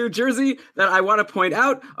on New Jersey that I want to point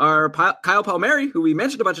out are Kyle Palmieri, who we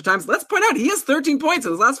mentioned a bunch of times. Let's point out he has 13 points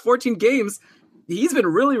in his last 14 games. He's been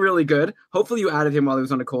really, really good. Hopefully you added him while he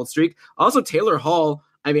was on a cold streak. Also, Taylor Hall.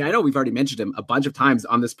 I mean, I know we've already mentioned him a bunch of times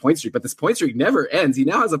on this point streak, but this point streak never ends. He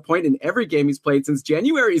now has a point in every game he's played since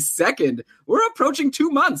January 2nd. We're approaching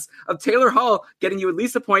 2 months of Taylor Hall getting you at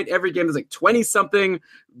least a point every game. There's like 20-something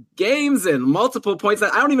games and multiple points.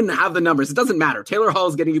 That I don't even have the numbers. It doesn't matter. Taylor Hall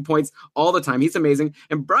is getting you points all the time. He's amazing.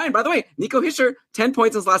 And Brian, by the way, Nico Hischier, 10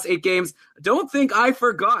 points in his last 8 games. Don't think I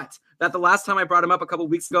forgot that the last time I brought him up a couple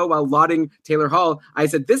weeks ago while lauding Taylor Hall, I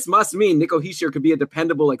said, this must mean Nico Hischier could be a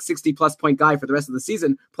dependable, like 60-plus point guy for the rest of the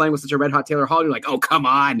season playing with such a red-hot Taylor Hall. And you're like, oh, come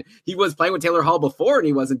on. He was playing with Taylor Hall before and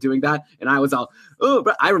he wasn't doing that. And I was all, oh,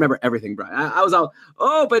 but I remember everything, Brian. I was all,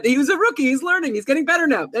 oh, but he was a rookie. He's learning. He's getting better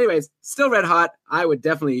now. Anyways, still red-hot. I would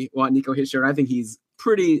definitely want Nico Hischier. And I think he's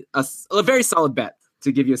a very solid bet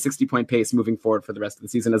to give you a 60-point pace moving forward for the rest of the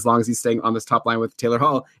season, as long as he's staying on this top line with Taylor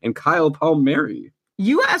Hall and Kyle Palmieri.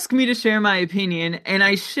 You ask me to share my opinion, and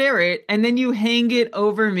I share it, and then you hang it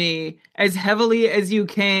over me as heavily as you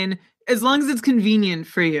can, as long as it's convenient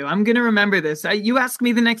for you. I'm going to remember this. You ask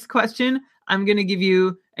me the next question, I'm going to give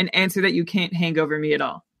you an answer that you can't hang over me at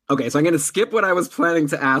all. Okay, so I'm going to skip what I was planning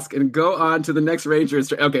to ask and go on to the next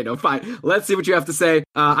Rangers. Okay, no, fine. Let's see what you have to say.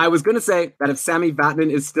 I was going to say that if Sami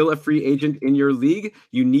Vatanen is still a free agent in your league,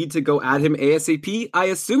 you need to go add him ASAP. I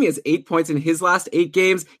assume he has 8 points in his last 8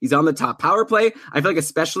 games. He's on the top power play. I feel like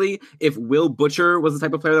especially if Will Butcher was the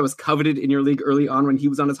type of player that was coveted in your league early on when he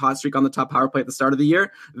was on his hot streak on the top power play at the start of the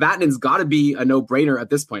year, Vatanen's got to be a no-brainer at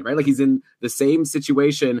this point, right? Like he's in the same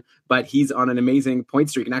situation, but he's on an amazing point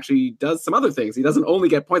streak and actually does some other things. He doesn't only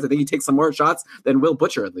get points. I think he takes some more shots than Will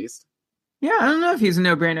Butcher, at least. Yeah, I don't know if he's a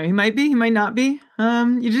no-brainer. He might be, he might not be.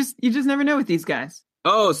 You just never know with these guys.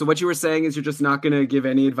 Oh, so what you were saying is you're just not going to give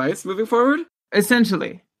any advice moving forward?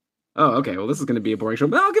 Essentially. Oh, okay. Well, this is going to be a boring show,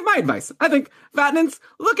 but I'll give my advice. I think Vatanen's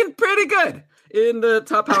looking pretty good in the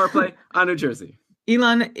top power play on New Jersey.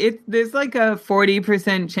 Elon, there's like a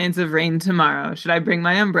 40% chance of rain tomorrow. Should I bring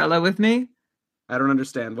my umbrella with me? I don't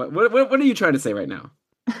understand. What are you trying to say right now?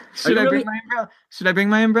 Should I bring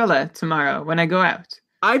my umbrella tomorrow when I go out?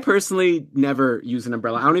 I personally never use an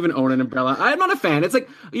umbrella. I don't even own an umbrella. I'm not a fan. It's like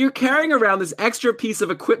you're carrying around this extra piece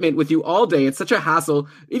of equipment with you all day. It's such a hassle.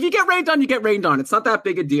 If you get rained on, you get rained on. It's not that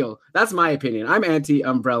big a deal. That's my opinion. I'm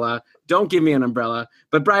anti-umbrella. Don't give me an umbrella.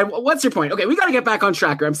 But Brian, what's your point? Okay, we got to get back on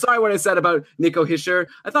track here. I'm sorry what I said about Nico Hischier.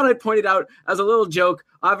 I thought I'd point it out as a little joke.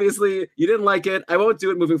 Obviously, you didn't like it. I won't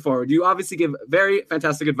do it moving forward. You obviously give very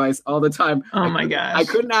fantastic advice all the time. Oh my gosh. I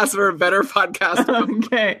couldn't ask for a better podcast.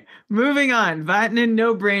 Okay, moving on. Vatanen,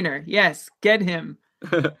 no-brainer. Yes, get him.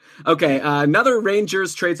 Okay, another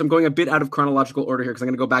Rangers trade. So I'm going a bit out of chronological order here because I'm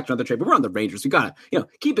going to go back to another trade. But we're on the Rangers. We got to,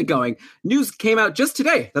 keep it going. News came out just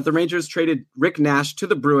today that the Rangers traded Rick Nash to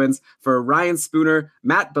the Bruins for Ryan Spooner,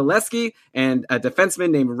 Matt Beleskey, and a defenseman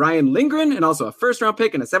named Ryan Lindgren, and also a first-round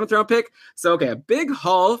pick and a seventh-round pick. So, okay, a big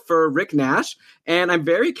haul for Rick Nash. And I'm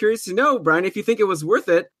very curious to know, Brian, if you think it was worth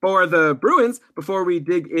it for the Bruins before we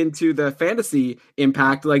dig into the fantasy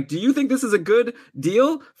impact. Like, do you think this is a good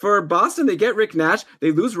deal for Boston? They get Rick Nash.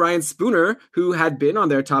 They lose Ryan Spooner, who had been on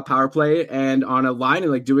their top power play and on a line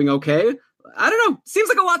and doing okay. I don't know. Seems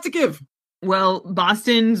like a lot to give. Well,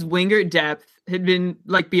 Boston's winger depth had been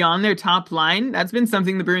like beyond their top line. That's been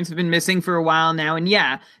something the Bruins have been missing for a while now. And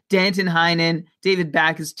yeah, Danton Heinen, David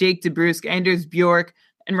Backes, Jake DeBrusk, Anders Bjork,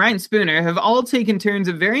 and Ryan Spooner have all taken turns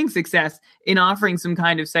of varying success in offering some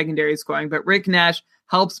kind of secondary scoring. But Rick Nash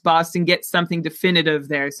helps Boston get something definitive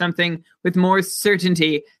there, something with more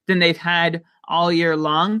certainty than they've had all year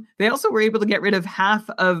long. They also were able to get rid of half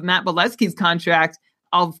of Matt Bolesky's contract.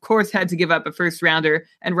 Of course, had to give up a first rounder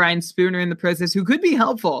and Ryan Spooner in the process, who could be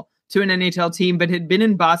helpful to an NHL team, but had been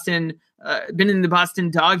in Boston, been in the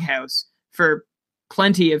Boston doghouse for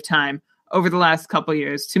plenty of time over the last couple of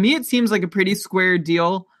years. To me, it seems like a pretty square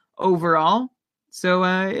deal overall. So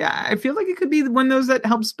yeah, I feel like it could be one of those that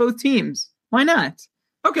helps both teams. Why not?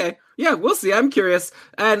 Okay. Yeah, we'll see. I'm curious.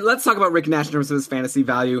 And let's talk about Rick Nash in terms of his fantasy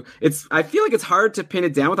value. I feel like it's hard to pin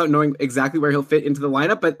it down without knowing exactly where he'll fit into the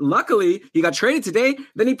lineup. But luckily, he got traded today,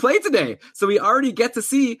 then he played today. So we already get to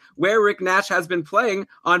see where Rick Nash has been playing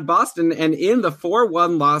on Boston. And in the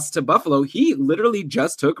 4-1 loss to Buffalo, he literally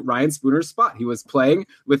just took Ryan Spooner's spot. He was playing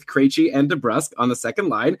with Krejci and DeBrusk on the second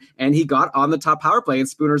line, and he got on the top power play in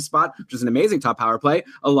Spooner's spot, which is an amazing top power play,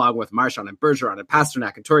 along with Marchand and Bergeron and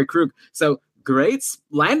Pasternak and Torrey Krug. So great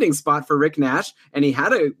landing spot for Rick Nash, and he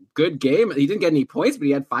had a good game. He didn't get any points, but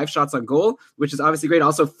he had 5 shots on goal, which is obviously great.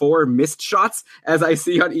 Also 4 missed shots, as I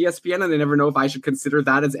see on ESPN, and I never know if I should consider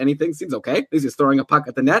that as anything. Seems okay. At least he's throwing a puck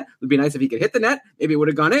at the net. It would be nice if he could hit the net. Maybe it would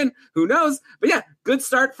have gone in. Who knows? But yeah, good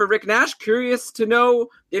start for Rick Nash. Curious to know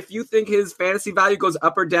if you think his fantasy value goes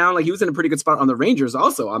up or down. Like, he was in a pretty good spot on the Rangers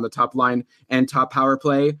also, on the top line and top power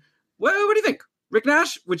play. Well, what do you think? Rick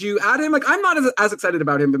Nash, would you add him? Like, I'm not as excited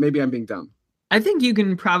about him, but maybe I'm being dumb. I think you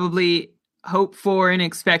can probably hope for and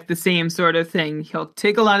expect the same sort of thing. He'll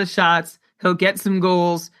take a lot of shots. He'll get some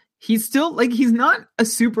goals. He's still, like, he's not a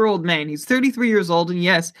super old man. He's 33 years old, and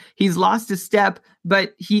yes, he's lost a step,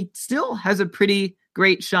 but he still has a pretty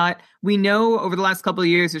great shot. We know over the last couple of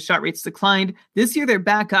years, his shot rate's declined. This year, they're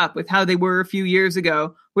back up with how they were a few years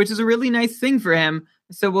ago, which is a really nice thing for him.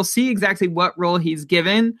 So we'll see exactly what role he's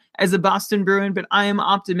given as a Boston Bruin, but I am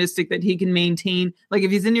optimistic that he can maintain, like,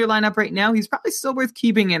 if he's in your lineup right now, he's probably still worth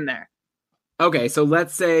keeping in there. Okay, so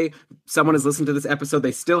let's say someone has listened to this episode.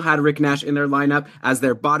 They still had Rick Nash in their lineup as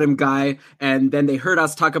their bottom guy, and then they heard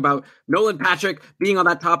us talk about Nolan Patrick being on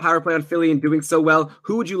that top power play on Philly and doing so well.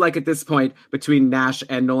 Who would you like at this point between Nash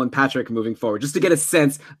and Nolan Patrick moving forward, just to get a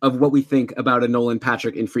sense of what we think about a Nolan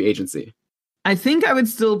Patrick in free agency? I think I would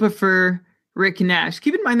still prefer Rick Nash.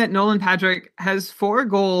 Keep in mind that Nolan Patrick has 4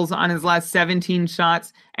 goals on his last 17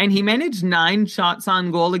 shots, and he managed 9 shots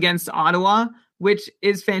on goal against Ottawa, which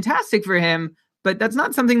is fantastic for him, but that's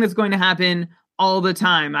not something that's going to happen all the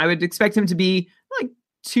time. I would expect him to be like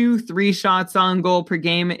 2-3 shots on goal per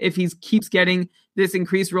game if he keeps getting this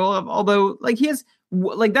increased role of, although like he has,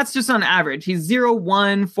 like, that's just on average. He's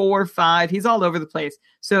 0-1, 4-5. He's all over the place.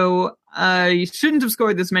 So he shouldn't have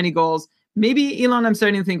scored this many goals. Maybe, Elon, I'm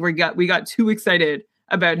starting to think we got too excited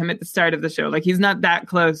about him at the start of the show. Like, he's not that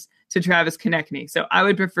close to Travis Konechny. So I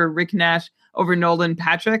would prefer Rick Nash over Nolan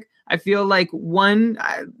Patrick. I feel like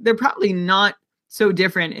they're probably not so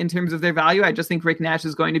different in terms of their value. I just think Rick Nash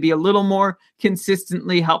is going to be a little more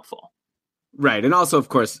consistently helpful. Right. And also, of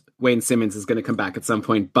course, Wayne Simmons is going to come back at some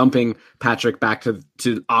point, bumping Patrick back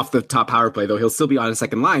to off the top power play, though he'll still be on a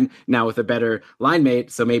second line now with a better line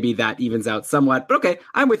mate. So maybe that evens out somewhat. But okay,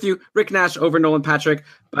 I'm with you. Rick Nash over Nolan Patrick.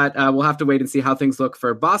 But we'll have to wait and see how things look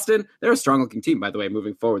for Boston. They're a strong-looking team, by the way,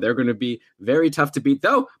 moving forward. They're going to be very tough to beat,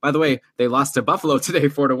 though. By the way, they lost to Buffalo today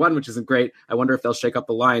 4-1, which isn't great. I wonder if they'll shake up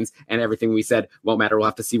the lines, and everything we said won't matter. We'll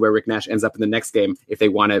have to see where Rick Nash ends up in the next game if they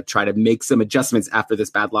want to try to make some adjustments after this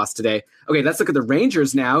bad loss today. Okay, let's look at the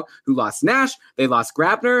Rangers now, who lost Nash. They lost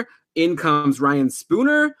Grabner. In comes Ryan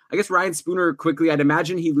Spooner. I guess Ryan Spooner quickly, I'd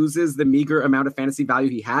imagine he loses the meager amount of fantasy value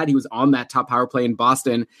he had. He was on that top power play in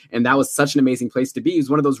Boston, and that was such an amazing place to be. He's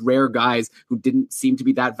one of those rare guys who didn't seem to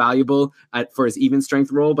be that valuable for his even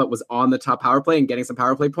strength role, but was on the top power play and getting some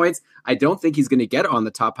power play points. I don't think he's going to get on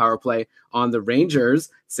the top power play on the Rangers,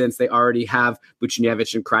 since they already have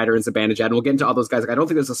Buchnevich and Kreider and Zibanejad, and we'll get into all those guys. Like, I don't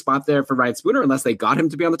think there's a spot there for Ryan Spooner unless they got him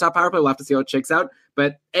to be on the top power play. We'll have to see how it shakes out.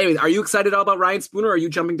 But anyways, are you excited all about Ryan Spooner? Are you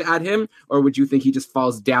jumping to add him, or would you think he just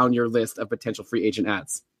falls down your list of potential free agent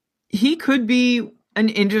ads? He could be an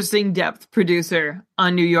interesting depth producer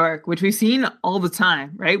on New York, which we've seen all the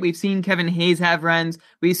time, right? We've seen Kevin Hayes have runs.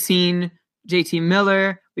 We've seen JT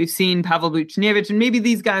Miller. We've seen Pavel Buchnevich, and maybe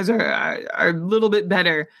these guys are a little bit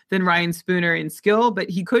better than Ryan Spooner in skill, but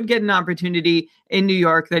he could get an opportunity in New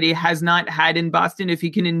York that he has not had in Boston if he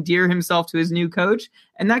can endear himself to his new coach,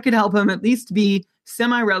 and that could help him at least be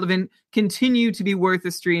semi-relevant, continue to be worth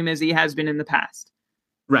a stream as he has been in the past.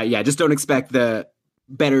 Right, yeah, just don't expect the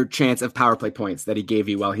better chance of power play points that he gave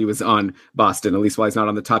you while he was on Boston, at least while he's not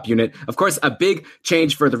on the top unit. Of course, a big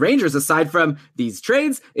change for the Rangers, aside from these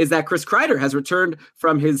trades, is that Chris Kreider has returned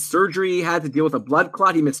from his surgery. He had to deal with a blood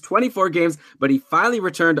clot. He missed 24 games, but he finally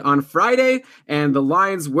returned on Friday, and the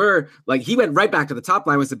lines were, he went right back to the top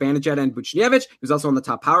line with Zibanejad and Buchnevich. He was also on the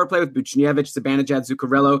top power play with Buchnevich, Zibanejad,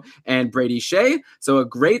 Zuccarello, and Brady Shea. So a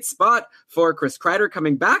great spot for Chris Kreider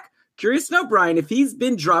coming back. Curious to know, Brian, if he's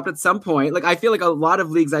been dropped at some point. I feel like a lot of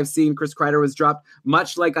leagues I've seen, Chris Kreider was dropped,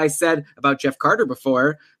 much like I said about Jeff Carter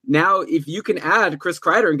before. Now, if you can add Chris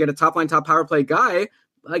Kreider and get a top-line, top power play guy,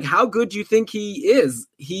 how good do you think he is?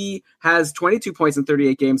 He has 22 points in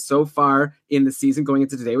 38 games so far in the season going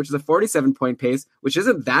into today, which is a 47-point pace, which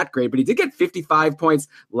isn't that great, but he did get 55 points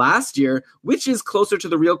last year, which is closer to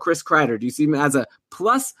the real Chris Kreider. Do you see him as a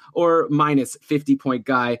plus or minus 50-point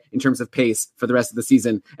guy in terms of pace for the rest of the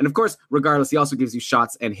season? And of course, regardless, he also gives you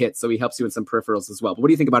shots and hits, so he helps you in some peripherals as well. But what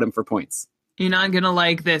do you think about him for points? You're not going to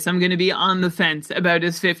like this. I'm going to be on the fence about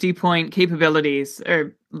his 50-point capabilities,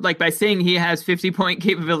 or by saying he has 50-point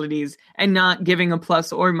capabilities and not giving a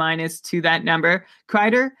plus or minus to that number.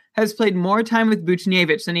 Kreider has played more time with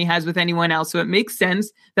Buchnevich than he has with anyone else, so it makes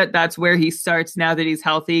sense that that's where he starts now that he's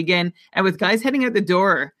healthy again. And with guys heading out the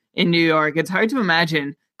door in New York, it's hard to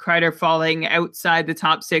imagine Kreider falling outside the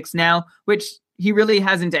top 6 now, which he really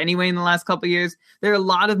hasn't anyway in the last couple of years. There are a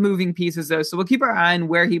lot of moving pieces, though, so we'll keep our eye on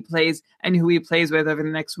where he plays and who he plays with over the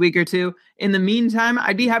next week or two. In the meantime,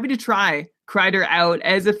 I'd be happy to try Kreider out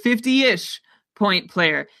as a 50-ish point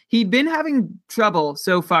player. He'd been having trouble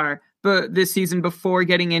so far but this season before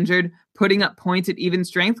getting injured, putting up points at even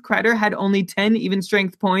strength. Kreider had only 10 even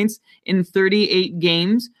strength points in 38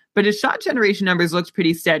 games, but his shot generation numbers looked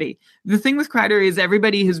pretty steady. The thing with Kreider is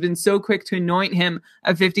everybody has been so quick to anoint him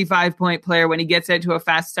a 55-point player when he gets out to a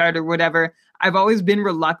fast start or whatever. I've always been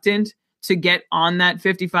reluctant to get on that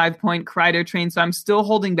 55-point Kreider train, so I'm still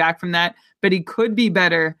holding back from that, but he could be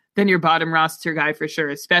better than your bottom roster guy for sure,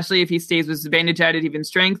 especially if he stays with Zibanejad at even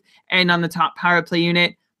strength and on the top power play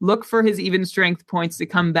unit. Look for his even strength points to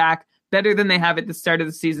come back better than they have at the start of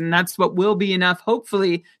the season. That's what will be enough,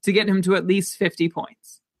 hopefully, to get him to at least 50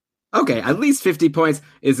 points. Okay, at least 50 points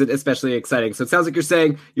is especially exciting. So it sounds like you're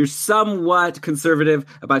saying you're somewhat conservative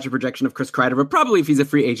about your projection of Chris Kreider, but probably if he's a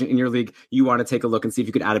free agent in your league, you want to take a look and see if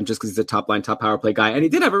you could add him just because he's a top-line, top power play guy. And he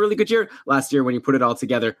did have a really good year last year when you put it all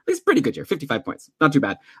together. At least pretty good year, 55 points. Not too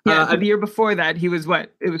bad. Yeah, the year before that, he was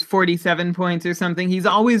It was 47 points or something. He's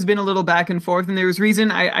always been a little back and forth, and there was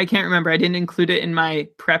reason, I can't remember, I didn't include it in my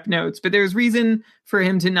prep notes, but there was reason for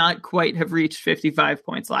him to not quite have reached 55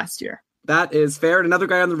 points last year. That is fair. And another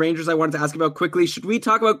guy on the Rangers I wanted to ask about quickly. Should we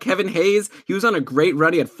talk about Kevin Hayes? He was on a great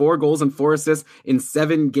run. He had 4 goals and 4 assists in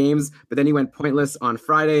 7 games, but then he went pointless on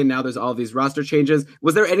Friday, and now there's all these roster changes.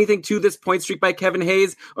 Was there anything to this point streak by Kevin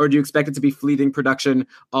Hayes, or do you expect it to be fleeting production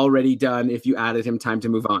already done if you added him time to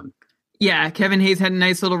move on? Yeah, Kevin Hayes had a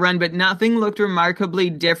nice little run, but nothing looked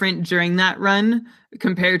remarkably different during that run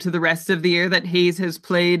compared to the rest of the year that Hayes has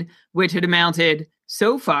played, which had amounted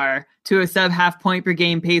so far to a sub-half point per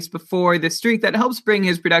game pace before the streak. That helps bring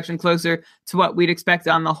his production closer to what we'd expect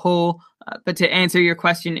on the whole. But to answer your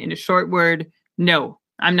question in a short word, no,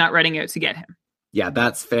 I'm not running out to get him. Yeah,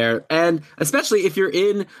 that's fair. And especially if you're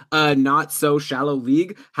in a not so shallow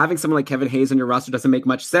league, having someone like Kevin Hayes on your roster doesn't make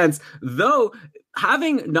much sense. Though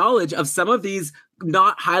having knowledge of some of these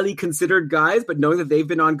not highly considered guys, but knowing that they've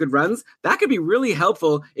been on good runs, that could be really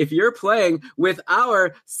helpful if you're playing with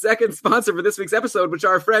our second sponsor for this week's episode, which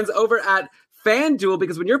are our friends over at FanDuel,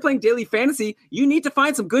 because when you're playing daily fantasy, you need to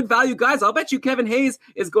find some good value guys. I'll bet you Kevin Hayes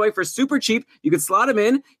is going for super cheap. You could slot him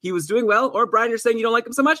in. He was doing well. Or Brian, you're saying you don't like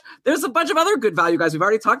him so much. There's a bunch of other good value guys we've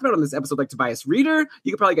already talked about on this episode, like Tobias Reeder.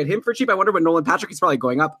 You could probably get him for cheap. I wonder what Nolan Patrick, he's probably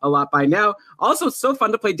going up a lot by now. Also, it's so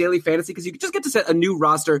fun to play daily fantasy because you just get to set a new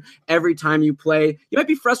roster every time you play. You might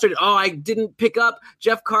be frustrated. Oh, I didn't pick up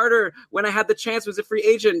Jeff Carter when I had the chance, was a free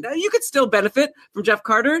agent. You could still benefit from Jeff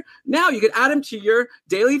Carter. Now you could add him to your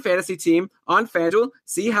daily fantasy team on FanDuel,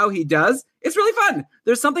 see how he does. It's really fun.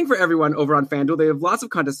 There's something for everyone over on FanDuel. They have lots of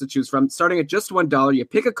contests to choose from, starting at just $1. You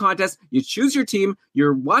pick a contest, you choose your team,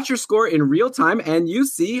 you watch your score in real time, and you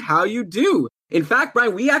see how you do. In fact,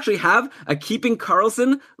 Brian, we actually have a Keeping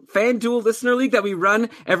Karlsson FanDuel Listener League that we run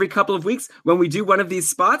every couple of weeks when we do one of these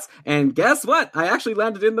spots. And guess what? I actually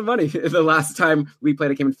landed in the money the last time we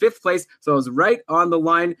played. I came in 5th place, so I was right on the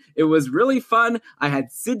line. It was really fun. I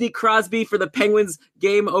had Sidney Crosby for the Penguins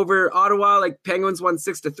game over Ottawa. Like, Penguins won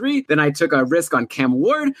 6-3. Then I took a risk on Cam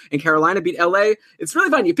Ward, and Carolina beat LA. It's really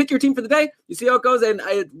fun. You pick your team for the day, you see how it goes, and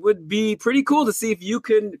it would be pretty cool to see if you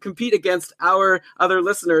can compete against our other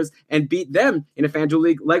listeners and beat them in a FanDuel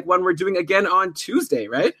League like one we're doing again on Tuesday,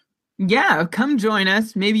 right? Yeah, come join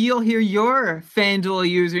us. Maybe you'll hear your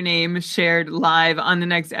FanDuel username shared live on the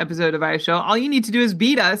next episode of our show. All you need to do is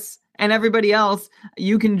beat us and everybody else.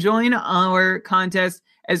 You can join our contest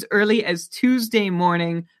as early as Tuesday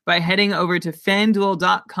morning by heading over to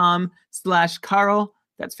FanDuel.com/Carl.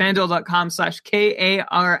 That's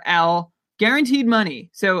FanDuel.com/KARL. Guaranteed money.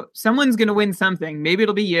 So someone's going to win something. Maybe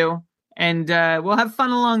it'll be you. And we'll have fun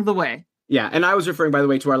along the way. Yeah, and I was referring, by the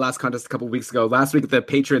way, to our last contest a couple of weeks ago. Last week, the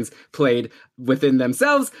patrons played within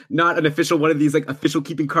themselves, not an official one of these like official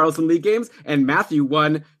Keeping Karlsson League games, and Matthew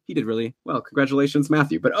won. He did really well. Congratulations,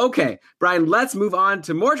 Matthew. But okay, Brian, let's move on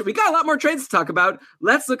to more. We got a lot more trades to talk about.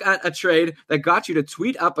 Let's look at a trade that got you to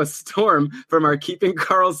tweet up a storm from our Keeping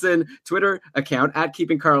Karlsson Twitter account at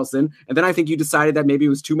Keeping Karlsson. And then I think you decided that maybe it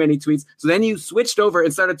was too many tweets. So then you switched over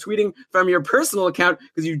and started tweeting from your personal account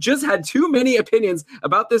because you just had too many opinions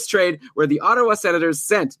about this trade where the Ottawa Senators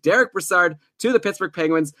sent Derek Brassard to the Pittsburgh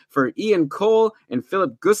Penguins for Ian Cole and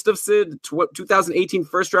Philip Gustafson, 2018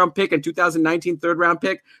 first-round pick and 2019 third-round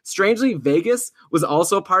pick. Strangely, Vegas was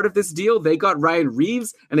also a part of this deal. They got Ryan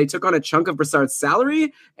Reeves, and they took on a chunk of Brassard's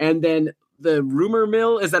salary. And then the rumor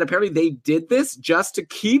mill is that apparently they did this just to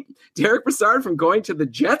keep Derek Brassard from going to the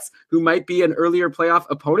Jets, who might be an earlier playoff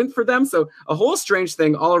opponent for them. So a whole strange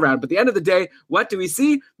thing all around. But at the end of the day, what do we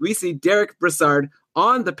see? We see Derek Brassard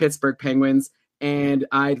on the Pittsburgh Penguins. And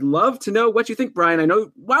I'd love to know what you think, Brian. I know.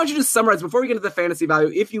 Why don't you just summarize before we get into the fantasy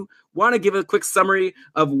value? If you want to give a quick summary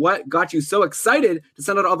of what got you so excited to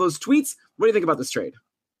send out all those tweets, what do you think about this trade?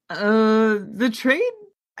 The trade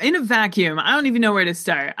in a vacuum, I don't even know where to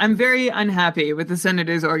start. I'm very unhappy with the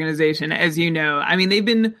Senators organization, as you know. I mean, they've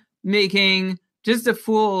been making just a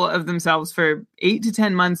fool of themselves for 8 to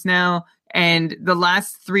 10 months now. And the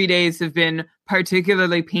last 3 days have been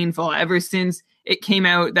particularly painful ever since it came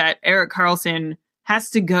out that Erik Karlsson has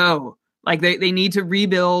to go. Like they need to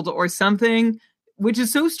rebuild or something, which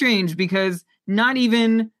is so strange because not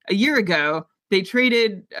even a year ago, they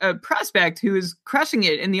traded a prospect who is crushing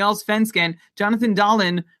it in the Allsvenskan, Jonathan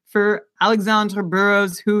Dahlen, for Alexander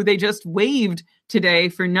Burrows, who they just waived today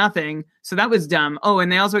for nothing. So that was dumb. Oh,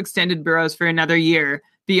 and they also extended Burrows for another year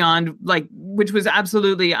beyond, which was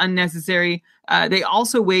absolutely unnecessary. They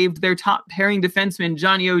also waived their top pairing defenseman,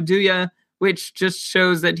 Johnny Oduya, which just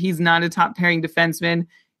shows that he's not a top pairing defenseman.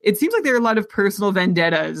 It seems like there are a lot of personal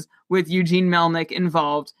vendettas with Eugene Melnyk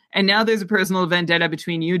involved. And now there's a personal vendetta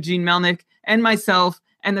between Eugene Melnyk and myself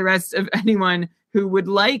and the rest of anyone who would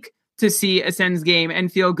like to see a Sens game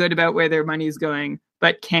and feel good about where their money's going,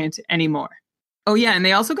 but can't anymore. Oh yeah, and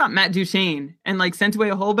they also got Matt Duchene and sent away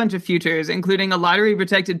a whole bunch of futures, including a lottery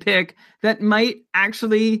protected pick that might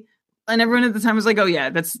actually... And everyone at the time was like, oh yeah,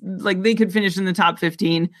 that's they could finish in the top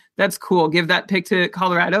 15. That's cool. Give that pick to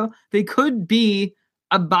Colorado. They could be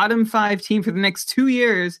a bottom 5 team for the next 2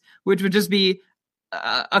 years, which would just be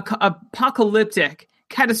apocalyptic,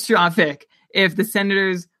 catastrophic if the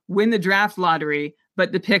Senators win the draft lottery,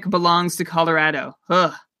 but the pick belongs to Colorado.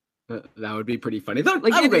 Ugh. That would be pretty funny.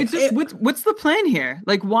 What's the plan here?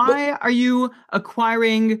 Why are you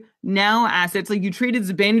acquiring now assets? You traded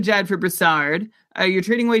Zibanejad for Brassard. You're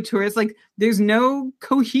trading away tourists. There's no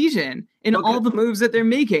cohesion in all the moves that they're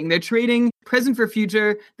making. They're trading present for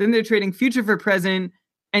future, then they're trading future for present,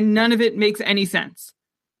 and none of it makes any sense.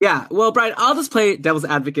 Yeah, well, Brian, I'll just play devil's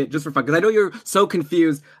advocate just for fun, because I know you're so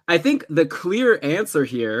confused. I think the clear answer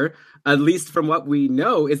here, at least from what we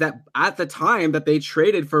know, is that at the time that they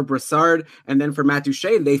traded for Brassard and then for Matt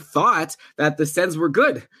Duchene, they thought that the Sens were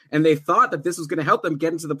good, and they thought that this was going to help them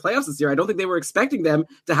get into the playoffs this year. I don't think they were expecting them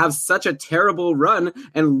to have such a terrible run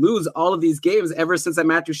and lose all of these games ever since that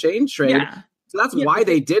Matt Duchene trade. Yeah. So that's why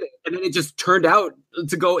they did it. And then it just turned out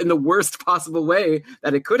to go in the worst possible way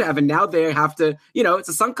that it could have. And now they have to, it's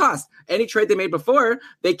a sunk cost. Any trade they made before,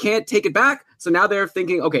 they can't take it back. So now they're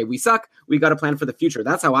thinking, okay, we suck. We got to plan for the future.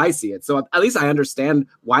 That's how I see it. So at least I understand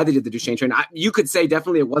why they did the Duchene trade. You could say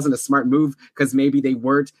definitely it wasn't a smart move because maybe they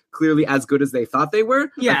weren't clearly as good as they thought they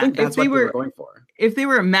were. Yeah, I think that's what they were going for. If they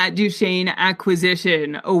were a Matt Duchene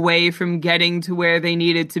acquisition away from getting to where they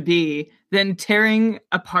needed to be, then tearing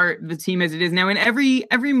apart the team as it is now, and every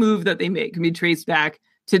move that they make can be traced back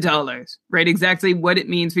to dollars, right? Exactly what it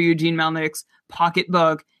means for Eugene Melnyk's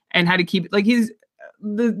pocketbook and how to keep like he's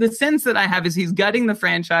the sense that I have is he's gutting the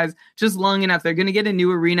franchise just long enough. They're going to get a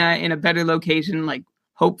new arena in a better location, like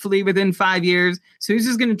hopefully within 5 years. So he's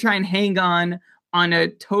just going to try and hang on a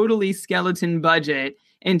totally skeleton budget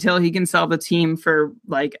until he can sell the team for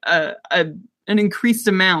like an increased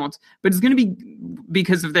amount, but it's going to be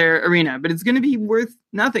because of their arena, but it's going to be worth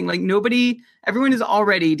nothing. Like everyone is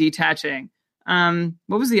already detaching.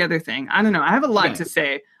 What was the other thing? I don't know. I have a lot to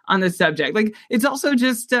say on this subject. Like it's also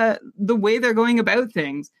just the way they're going about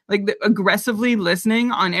things, like aggressively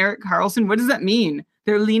listening on Erik Karlsson. What does that mean?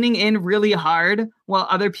 They're leaning in really hard while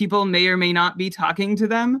other people may or may not be talking to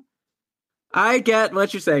them. I get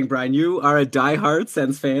what you're saying, Brian. You are a diehard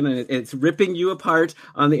Sens fan, and it's ripping you apart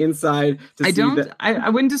on the inside. I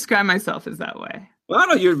wouldn't describe myself as that way. Well,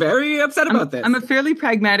 no, you're very upset about this. I'm a fairly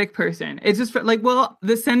pragmatic person. It's just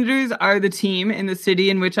the Senators are the team in the city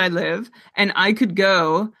in which I live, and I could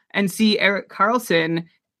go and see Erik Karlsson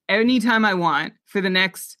anytime I want for the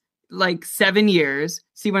next 7 years,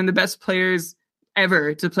 see one of the best players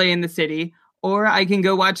ever to play in the city, or I can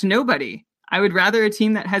go watch nobody. I would rather a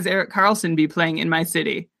team that has Erik Karlsson be playing in my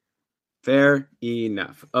city. Fair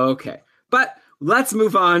enough. Okay. But let's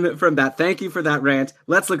move on from that. Thank you for that rant.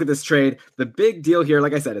 Let's look at this trade. The big deal here,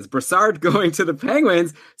 like I said, is Brassard going to the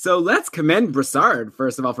Penguins. So let's commend Brassard,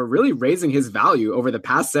 first of all, for really raising his value over the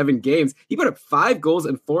past 7 games. He put up 5 goals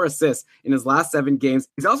and 4 assists in his last 7 games.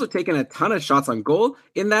 He's also taken a ton of shots on goal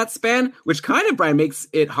in that span, which kind of, Brian, makes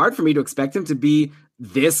it hard for me to expect him to be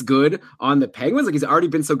this good on the Penguins. Like he's already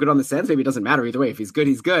been so good on the Sens. Maybe it doesn't matter either way. If he's good,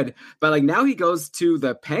 he's good. But now he goes to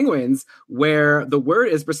the Penguins, where the word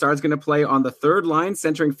is Brassard's going to play on the third line,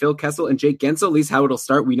 centering Phil Kessel and Jake Guentzel. At least how it'll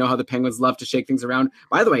start. We know how the Penguins love to shake things around.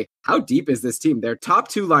 By the way, how deep is this team? Their top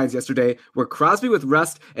 2 lines yesterday were Crosby with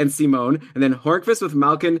Rust and Simone, and then Hornqvist with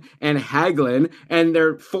Malkin and Hagelin. And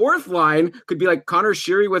their fourth line could be like Connor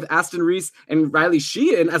Sheary with Aston Reese and Riley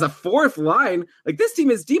Sheehan as a fourth line. Like this team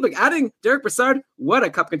is deep. Like adding Derek Brassard, what a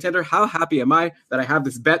cup contender. How happy am I that I have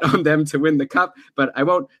this bet on them to win the cup? But I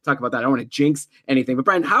won't talk about that. I don't want to jinx anything. But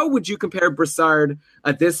Brian, how would you compare Brassard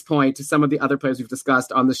at this point to some of the other players we've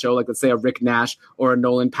discussed on the show? Like let's say a Rick Nash or a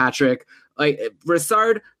Nolan Patrick. Like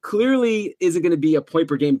Brassard clearly isn't going to be a point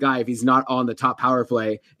per game guy if he's not on the top power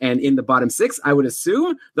play and in the bottom 6, I would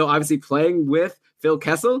assume, though obviously playing with Phil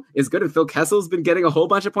Kessel is good, and Phil Kessel's been getting a whole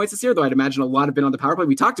bunch of points this year, though I'd imagine a lot have been on the power play.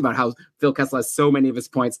 We talked about how Phil Kessel has so many of his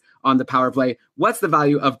points on the power play. What's the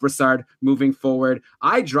value of Brassard moving forward?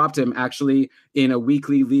 I dropped him actually in a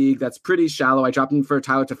weekly league that's pretty shallow. I dropped him for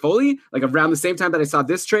Tyler Toffoli. Like around the same time that I saw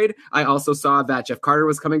this trade, I also saw that Jeff Carter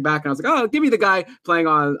was coming back, and I was like, oh, give me the guy playing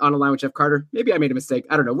on a line with Jeff Carter. Maybe I made a mistake.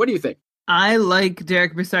 I don't know. What do you think? I like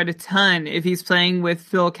Derek Brassard a ton. If he's playing with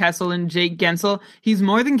Phil Kessel and Jake Guentzel, he's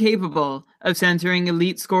more than capable of centering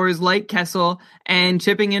elite scorers like Kessel and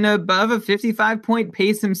chipping in above a 55-point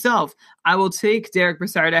pace himself. I will take Derek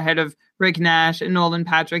Brassard ahead of Rick Nash and Nolan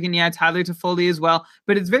Patrick and Tyler Toffoli as well.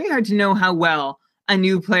 But it's very hard to know how well a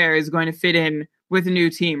new player is going to fit in with a new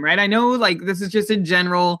team, right? I know this is just a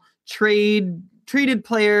general traded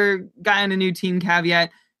player guy on a new team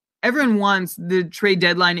caveat. Everyone wants the trade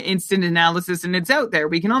deadline instant analysis, and it's out there.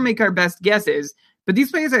 We can all make our best guesses. But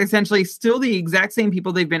these players are essentially still the exact same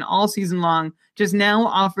people they've been all season long, just now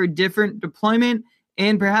offer different deployment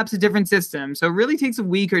and perhaps a different system. So it really takes a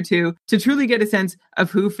week or two to truly get a sense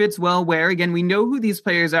of who fits well where. Again, we know who these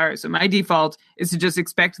players are. So my default is to just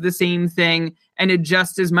expect the same thing and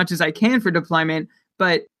adjust as much as I can for deployment.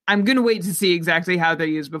 But I'm going to wait to see exactly how they're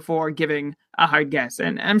used before giving a hard guess.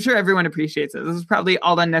 And I'm sure everyone appreciates it. This is probably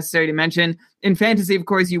all unnecessary to mention. In fantasy, of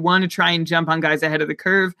course, you want to try and jump on guys ahead of the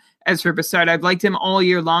curve. As for Brassard, I've liked him all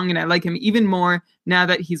year long, and I like him even more now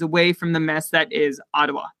that he's away from the mess that is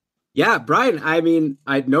Ottawa. Yeah, Brian, I mean,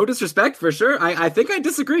 no disrespect for sure. I think I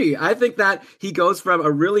disagree. I think that he goes from a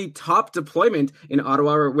really top deployment in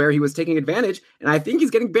Ottawa where he was taking advantage, and I think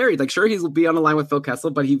he's getting buried. Like, sure, he'll be on the line with Phil Kessel,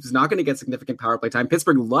 but he's not going to get significant power play time.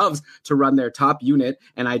 Pittsburgh loves to run their top unit,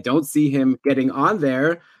 and I don't see him getting on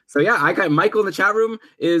there. So yeah, I got Michael in the chat room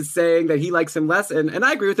is saying that he likes him less, and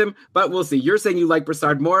I agree with him, but we'll see. You're saying you like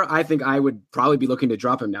Brassard more. I think I would probably be looking to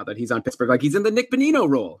drop him now that he's on Pittsburgh. Like, he's in the Nick Bonino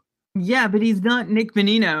role. Yeah, but he's not Nick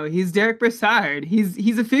Bonino. He's Derek Brassard. He's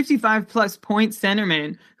a 55-plus point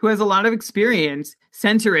centerman who has a lot of experience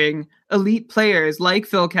centering elite players like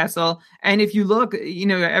Phil Kessel. And if you look,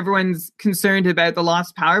 everyone's concerned about the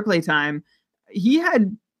lost power play time. He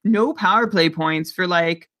had no power play points for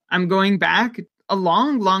I'm going back a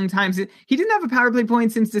long, long time. He didn't have a power play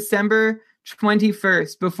point since December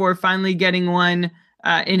 21st before finally getting one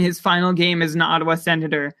in his final game as an Ottawa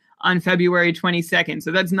Senator on February 22nd.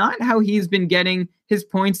 So that's not how he's been getting his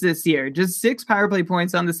points this year, just 6 power play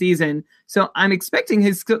points on the season. So I'm expecting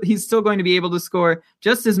he's still going to be able to score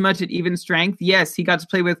just as much at even strength. Yes, he got to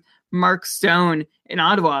play with Mark Stone in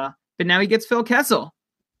Ottawa, but now he gets Phil Kessel.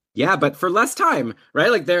 Yeah, but for less time, right?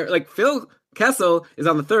 Like Phil Kessel is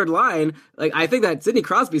on the third line. Like, I think that Sidney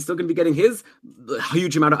Crosby's still going to be getting his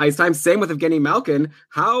huge amount of ice time. Same with Evgeny Malkin.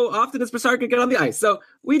 How often is Brassard going to get on the ice? So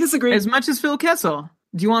we disagree. As much as Phil Kessel.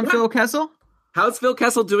 Do you want Phil Kessel? How's Phil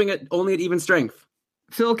Kessel doing it only at even strength?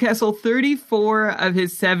 Phil Kessel, 34 of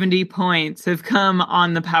his 70 points have come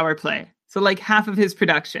on the power play. So like half of his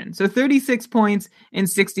production. So 36 points in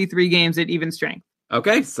 63 games at even strength.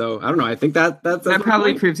 Okay, so I don't know. I think that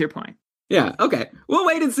probably proves your point. Yeah, okay. We'll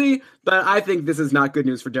wait and see, but I think this is not good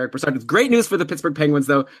news for Derek Brassard. It's great news for the Pittsburgh Penguins,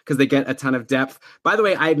 though, because they get a ton of depth. By the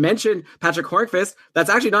way, I mentioned Patrick Hornqvist. That's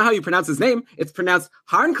actually not how you pronounce his name. It's pronounced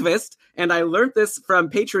Harnqvist, and I learned this from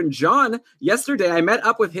patron John yesterday. I met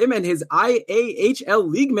up with him and his IAHL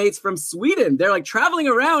league mates from Sweden. They're like traveling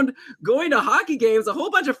around, going to hockey games, a whole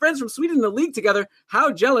bunch of friends from Sweden in the league together.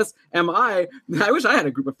 How jealous am I? I wish I had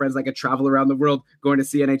a group of friends I could travel around the world going to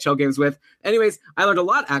see NHL games with. Anyways, I learned a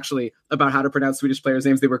lot, actually, about how to pronounce Swedish players'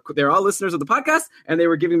 names. They're all listeners of the podcast, and they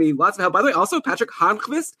were giving me lots of help. By the way, also Patrick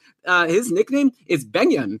Harnqvist, his nickname is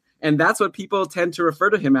Benyan, and that's what people tend to refer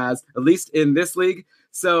to him as, at least in this league.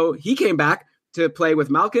 So he came back to play with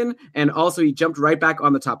Malkin, and also he jumped right back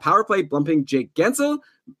on the top power play, bumping Jake Gensel.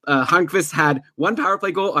 Harnqvist had 1 power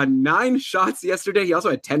play goal on 9 shots yesterday. He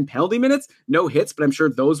also had 10 penalty minutes, no hits, but I'm sure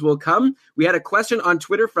those will come. We had a question on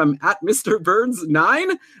Twitter from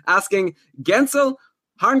 @MrBurns9 asking, Gensel,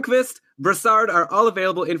 Harnqvist, Brassard are all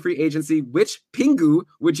available in free agency. Which Pingu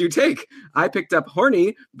would you take? I picked up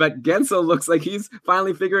Horny, but Gensel looks like he's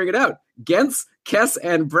finally figuring it out. Gens, Kess,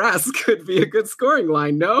 and Brass could be a good scoring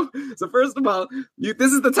line, no? So first of all,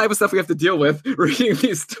 this is the type of stuff we have to deal with, reading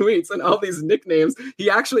these tweets and all these nicknames.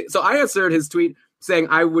 So I answered his tweet saying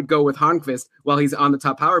I would go with Hornqvist while he's on the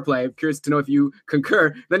top power play. I'm curious to know if you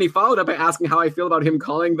concur. Then he followed up by asking how I feel about him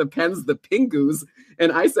calling the Pens the Pingus,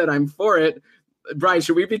 and I said I'm for it. Brian,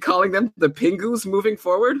 should we be calling them the Pingus moving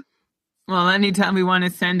forward? Well, anytime we want to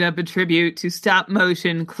send up a tribute to stop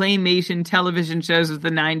motion, claymation television shows of the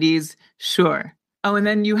 90s, sure. Oh, and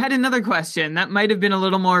then you had another question that might have been a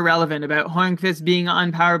little more relevant about Hornqvist being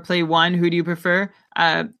on power play 1. Who do you prefer?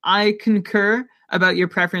 I concur about your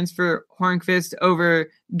preference for Hornqvist over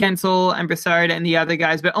Gensel and Brassard and the other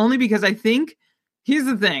guys, but only because I think here's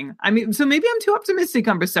the thing. I mean, so maybe I'm too optimistic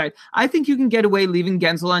on Brassard. I think you can get away leaving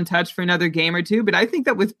Gensel untouched for another game or two, but I think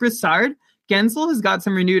that with Brassard, Gensel has got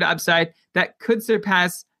some renewed upside that could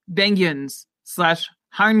surpass Bengyans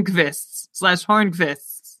 /Harnqvists.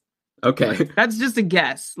 Okay. That's just a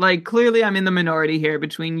guess. Like, clearly I'm in the minority here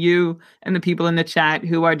between you and the people in the chat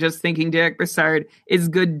who are just thinking Derek Brassard is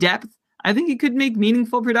good depth. I think he could make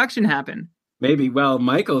meaningful production happen. Maybe. Well,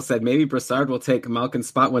 Michael said maybe Brassard will take Malkin's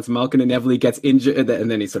spot once Malkin inevitably gets injured,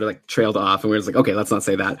 and then he sort of like trailed off, and we're just like, okay, let's not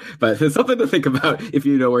say that. But there's something to think about if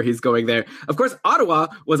you know where he's going there. Of course, Ottawa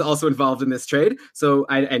was also involved in this trade,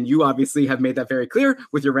 and you obviously have made that very clear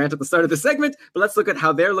with your rant at the start of the segment, but let's look at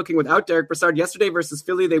how they're looking without Derek Brassard. Yesterday versus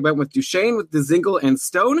Philly, they went with Duchesne, with Dzingel and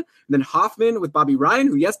Stone, and then Hoffman with Bobby Ryan,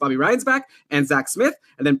 who, yes, Bobby Ryan's back, and Zach Smith,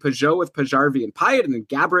 and then Peugeot with Pajärvi and Pyatt, and then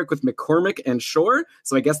Gaborik with McCormick and Shore.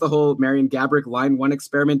 So I guess the whole Marian Gaborik line 1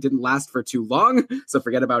 experiment didn't last for too long, so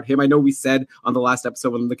forget about him. I know we said on the last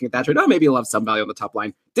episode when looking at that trade, maybe he'll have some value on the top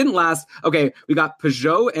line. Didn't last. Okay, we got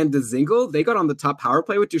Peugeot and Dzingel. They got on the top power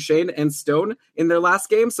play with Duchesne and Stone in their last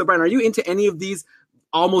game. So, Brian, are you into any of these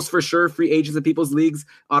almost for sure free agents in people's leagues,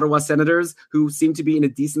 Ottawa Senators, who seem to be in a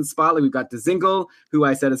decent spot? Like, we've got Dzingel, who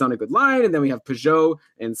I said is on a good line, and then we have Peugeot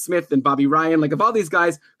and Smith and Bobby Ryan. Like, of all these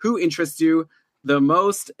guys, who interests you the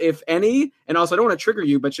most, if any? And also, I don't want to trigger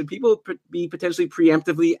you, but should people be potentially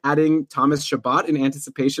preemptively adding Thomas Chabot in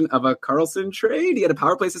anticipation of a Carlson trade? He had a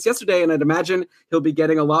power play assist yesterday, and I'd imagine he'll be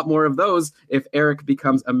getting a lot more of those if Eric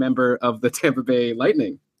becomes a member of the Tampa Bay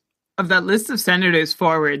Lightning. Of that list of Senators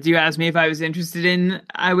forwards you asked me if I was interested in,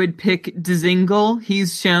 I would pick Dzingel.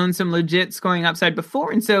 He's shown some legit scoring upside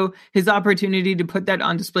before, and so his opportunity to put that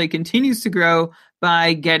on display continues to grow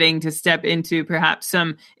by getting to step into perhaps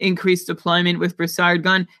some increased deployment with Brassard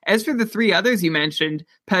gone. As for the 3 others you mentioned,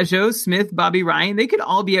 Peugeot, Smith, Bobby Ryan, they could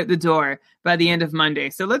all be out the door by the end of Monday.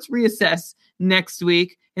 So let's reassess next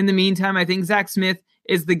week. In the meantime, I think Zach Smith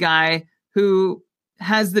is the guy who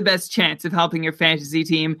has the best chance of helping your fantasy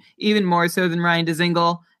team, even more so than Ryan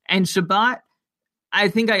Dzingel. And Chabot, I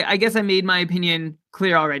think I guess I made my opinion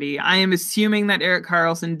clear already. I am assuming that Erik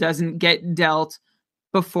Karlsson doesn't get dealt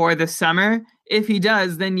before the summer. If he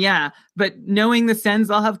does, then yeah. But knowing the Sens,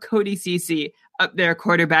 I'll have Cody Ceci up there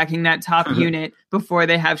quarterbacking that top unit before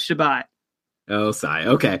they have Shabbat. Oh, sigh.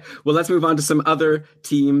 Okay. Well, let's move on to some other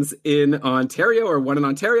teams in Ontario, or one in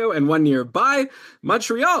Ontario and one nearby.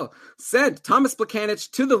 Montreal sent Thomas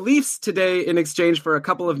Plekanec to the Leafs today in exchange for a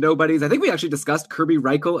couple of nobodies. I think we actually discussed Kirby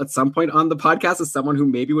Reichel at some point on the podcast as someone who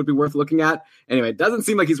maybe would be worth looking at. Anyway, it doesn't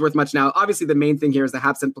seem like he's worth much now. Obviously, the main thing here is the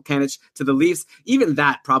Habs sent Plekanec to the Leafs. Even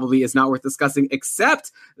that probably is not worth discussing,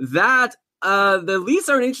 except that the Leafs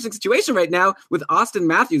are in an interesting situation right now with Austin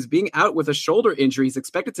Matthews being out with a shoulder injury. He's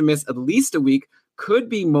expected to miss at least a week, could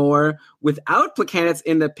be more. Without Plekanec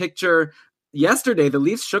in the picture, yesterday the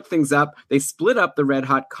Leafs shook things up. They split up the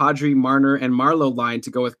red-hot Kadri, Marner, and Marleau line to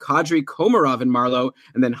go with Kadri, Komarov, and Marleau,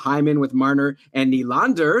 and then Hyman with Marner and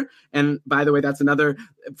Nylander. And by the way, that's another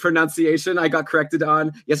pronunciation I got corrected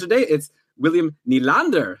on yesterday. It's William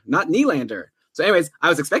Nylander, not Nylander. So anyways, I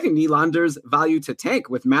was expecting Nylander's value to tank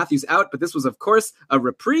with Matthews out, but this was, of course, a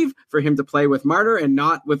reprieve for him to play with Marner and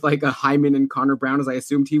not with like a Hyman and Connor Brown, as I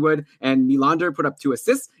assumed he would. And Nylander put up 2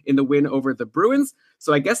 assists in the win over the Bruins.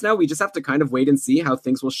 So I guess now we just have to kind of wait and see how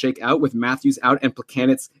things will shake out with Matthews out and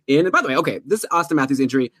Plekanec in. And by the way, okay, this Austin Matthews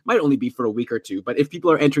injury might only be for a week or two, but if people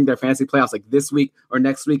are entering their fantasy playoffs like this week or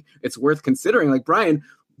next week, it's worth considering. Like, Brian,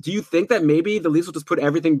 do you think that maybe the Leafs will just put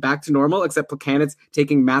everything back to normal except Plekanec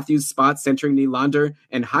taking Matthews' spot, centering Nylander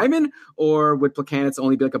and Hyman? Or would Plekanec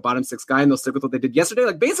only be like a bottom 6 guy and they'll stick with what they did yesterday?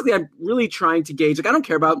 Like, basically, I'm really trying to gauge. Like, I don't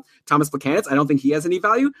care about Thomas Plekanec. I don't think he has any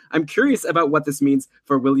value. I'm curious about what this means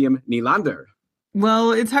for William Nylander.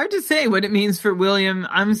 Well, it's hard to say what it means for William.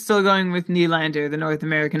 I'm still going with Nylander, the North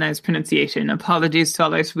Americanized pronunciation. Apologies to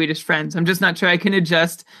all our Swedish friends. I'm just not sure I can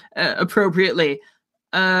adjust appropriately.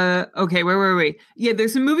 Okay, where were we? Yeah,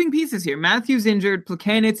 there's some moving pieces here. Matthews injured,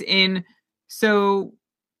 Plekanec in, so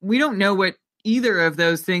we don't know what either of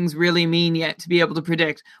those things really mean yet to be able to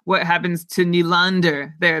predict what happens to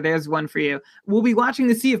Nylander. There's one for you. We'll be watching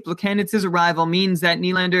to see if Plekanec's arrival means that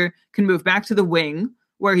Nylander can move back to the wing,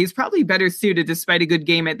 where he's probably better suited despite a good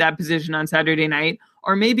game at that position on Saturday night,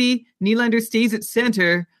 or maybe Nylander stays at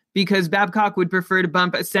center because Babcock would prefer to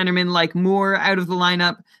bump a centerman like Moore out of the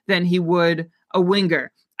lineup than he would a winger.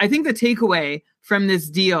 I think the takeaway from this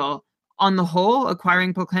deal on the whole,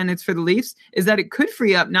 acquiring Plekanec for the Leafs, is that it could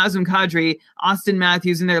free up Nazem Kadri, Austin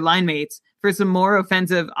Matthews, and their line mates for some more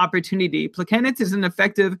offensive opportunity. Plekanec is an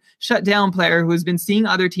effective shutdown player who has been seeing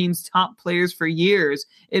other teams' top players for years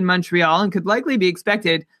in Montreal and could likely be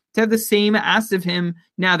expected to have the same asked of him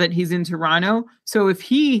now that he's in Toronto. So if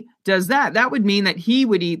he does that, that would mean that he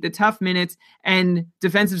would eat the tough minutes and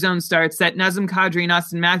defensive zone starts that Nazem Kadri and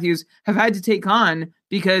Austin Matthews have had to take on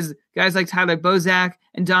because guys like Tyler Bozak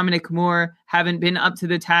and Dominic Moore haven't been up to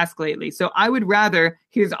the task lately. So I would rather,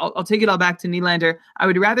 I'll take it all back to Nylander. I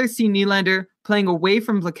would rather see Nylander playing away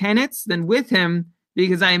from Plekanec than with him,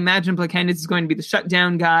 because I imagine Plekanec is going to be the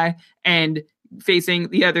shutdown guy and facing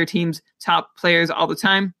the other team's top players all the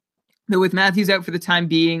time. Though with Matthews out for the time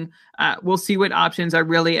being, we'll see what options are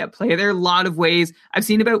really at play. There are a lot of ways. I've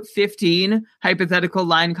seen about 15 hypothetical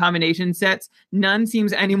line combination sets. None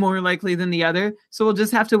seems any more likely than the other. So we'll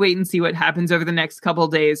just have to wait and see what happens over the next couple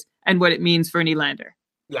of days and what it means for Nylander.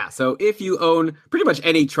 Yeah, so if you own pretty much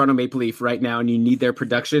any Toronto Maple Leaf right now and you need their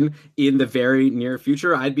production in the very near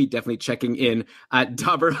future, I'd be definitely checking in at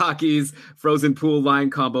Dobber Hockey's frozen pool line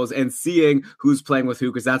combos and seeing who's playing with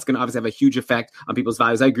who, because that's going to obviously have a huge effect on people's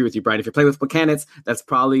values. I agree with you, Brian. If you're playing with Plekanec, that's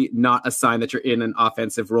probably not a sign that you're in an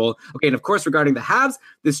offensive role. Okay, and of course, regarding the Habs,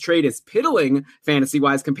 this trade is piddling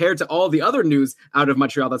fantasy-wise compared to all the other news out of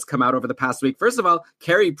Montreal that's come out over the past week. First of all,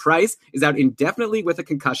 Carey Price is out indefinitely with a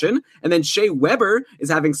concussion, and then Shea Weber is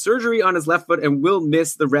having surgery on his left foot and will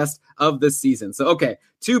miss the rest of the season. So, okay,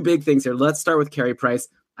 two big things here. Let's start with Carey Price.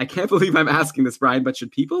 I can't believe I'm asking this, Brian, but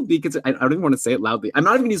should people be considered? I don't even want to say it loudly. I'm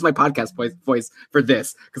not even going to use my podcast voice for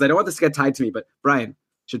this because I don't want this to get tied to me. But Brian,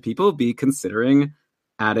 should people be considering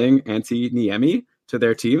adding Antti Niemi to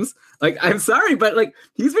their teams? Like, I'm sorry, but like,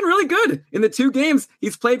 he's been really good in the 2 games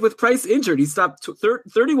he's played with Price injured. He stopped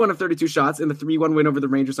 31 of 32 shots in the 3-1 win over the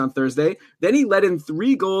Rangers on Thursday. Then he let in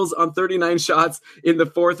 3 goals on 39 shots in the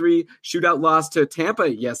 4-3 shootout loss to Tampa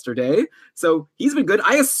yesterday. So he's been good.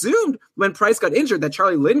 I assumed when Price got injured that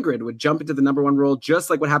Charlie Lindgren would jump into the number 1 role, just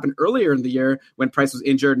like what happened earlier in the year when Price was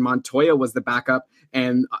injured. Montoya was the backup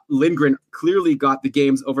and Lindgren clearly got the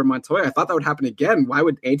games over Montoya. I thought that would happen again. Why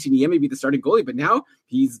would Antti Niemi be the starting goalie? But now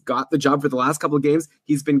he's got the job for the last couple of games.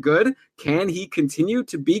 He's been good. Can he continue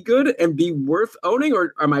to be good and be worth owning,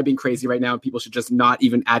 or am I being crazy right now and people should just not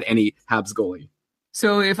even add any Habs goalie?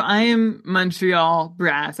 So if I am Montreal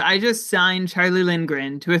brass, I just signed Charlie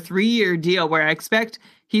Lindgren to a 3-year deal where I expect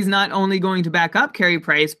he's not only going to back up Carey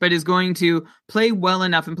Price, but is going to play well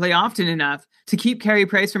enough and play often enough to keep Carey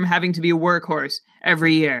Price from having to be a workhorse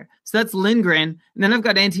every year. So that's Lindgren. And then I've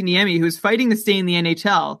got Antti Niemi, who's fighting to stay in the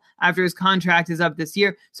NHL after his contract is up this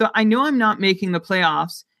year. So I know I'm not making the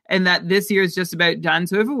playoffs and that this year is just about done.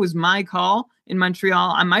 So if it was my call in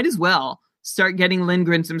Montreal, I might as well start getting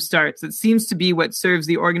Lindgren some starts. It seems to be what serves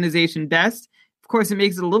the organization best. Of course, it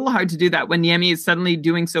makes it a little hard to do that when Niemi is suddenly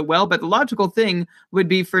doing so well, but the logical thing would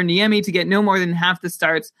be for Niemi to get no more than half the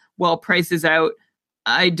starts while Price is out.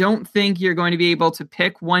 I don't think you're going to be able to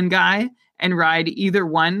pick one guy and ride either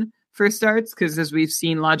one for starts, because as we've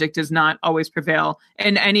seen, logic does not always prevail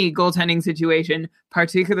in any goaltending situation,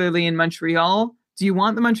 particularly in Montreal. Do you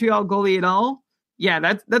want the Montreal goalie at all?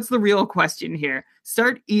 Yeah, that's the real question here.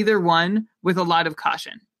 Start either one with a lot of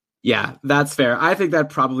caution. Yeah, that's fair. I think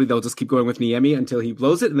that probably they'll just keep going with Niemi until he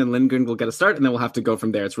blows it, and then Lindgren will get a start, and then we'll have to go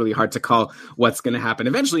from there. It's really hard to call what's going to happen.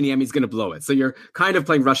 Eventually, Niemi's going to blow it. So you're kind of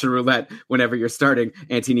playing Russian roulette whenever you're starting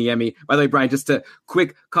Antti Niemi. By the way, Brian, just a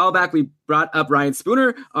quick callback. We brought up Ryan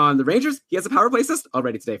Spooner on the Rangers. He has a power play assist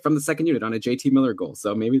already today from the second unit on a JT Miller goal.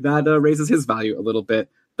 So maybe that raises his value a little bit,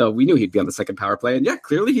 though we knew he'd be on the second power play. And yeah,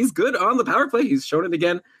 clearly he's good on the power play. He's shown it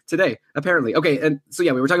again today, apparently. Okay, and so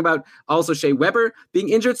yeah, we were talking about also Shea Weber being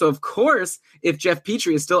injured. So of course, if Jeff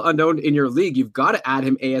Petrie is still unknown in your league, you've got to add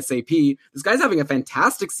him ASAP. This guy's having a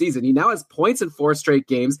fantastic season. He now has points in 4 straight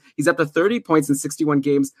games. He's up to 30 points in 61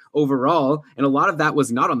 games overall, and a lot of that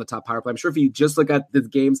was not on the top power play. I'm sure if you just look at the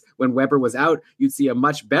games when Weber was out, you'd see a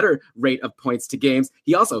much better rate of points to games.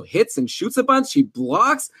 He also hits and shoots a bunch. He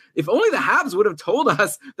blocks. If only the Habs would have told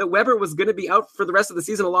us that Weber was going to be out for the rest of the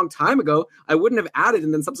season a long time ago, I wouldn't have added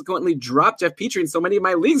and then subsequently dropped Jeff Petrie in so many of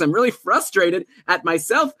my leagues. I'm really frustrated at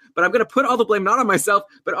myself, but I'm going to put all the blame not on myself,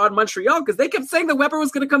 but on Montreal, because they kept saying that Weber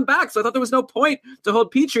was going to come back. So I thought there was no point to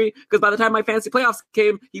hold Petrie, because by the time my fantasy playoffs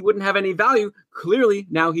came, he wouldn't have any value. Clearly,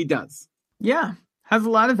 now he does. Yeah, has a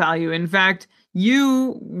lot of value. In fact,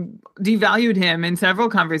 you devalued him in several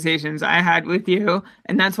conversations I had with you,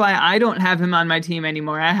 and that's why I don't have him on my team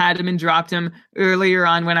anymore. I had him and dropped him earlier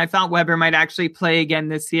on when I thought Weber might actually play again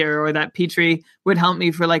this year, or that Petrie would help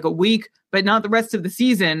me for like a week, but not the rest of the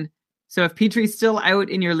season. So if Petrie's still out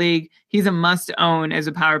in your league, he's a must-own as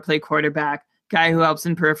a power play quarterback, guy who helps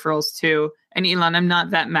in peripherals too. And Elon, I'm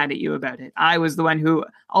not that mad at you about it. I was the one who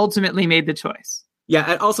ultimately made the choice. Yeah,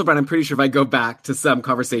 and also, Brian, I'm pretty sure if I go back to some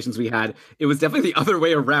conversations we had, it was definitely the other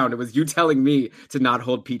way around. It was you telling me to not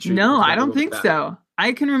hold Petrie. No, I don't think so.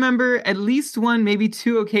 I can remember at least one, maybe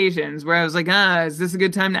 2 occasions where I was like, is this a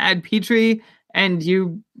good time to add Petrie? And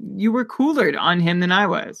you were cooler on him than I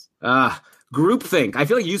was. Groupthink. I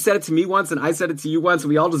feel like you said it to me once and I said it to you once, and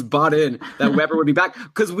we all just bought in that Weber would be back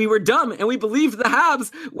because we were dumb and we believed the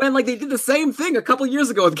Habs when they did the same thing a couple years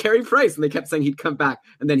ago with Carey Price, and they kept saying he'd come back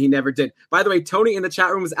and then he never did. By the way, Tony in the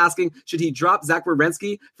chat room was asking, should he drop Zach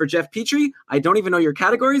Werenski for Jeff Petrie? I don't even know your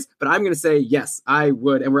categories, but I'm going to say yes, I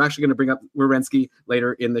would. And we're actually going to bring up Werenski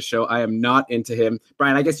later in the show. I am not into him.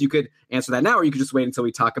 Brian, I guess you could answer that now, or you could just wait until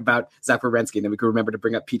we talk about Zach Werenski and then we could remember to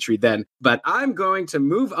bring up Petrie then. But I'm going to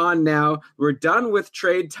move on now. We're done with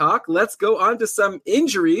trade talk. Let's go on to some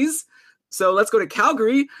injuries. So let's go to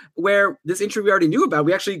Calgary, where this injury we already knew about.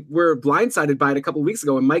 We actually were blindsided by it a couple of weeks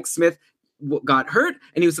ago when Mike Smith got hurt,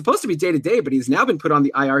 and he was supposed to be day-to-day, but he's now been put on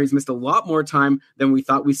the IR. He's missed a lot more time than we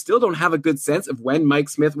thought. We still don't have a good sense of when Mike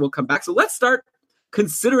Smith will come back. So let's start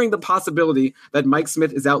considering the possibility that Mike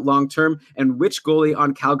Smith is out long-term and which goalie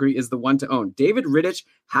on Calgary is the one to own. David Rittich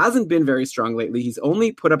hasn't been very strong lately. He's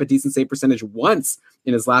only put up a decent save percentage once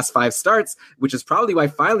in his last 5 starts, which is probably why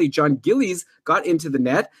finally John Gillies got into the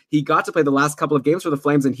net. He got to play the last couple of games for the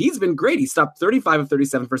Flames, and he's been great. He stopped 35 of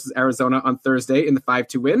 37 versus Arizona on Thursday in the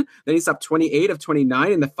 5-2 win. Then he stopped 28 of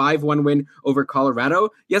 29 in the 5-1 win over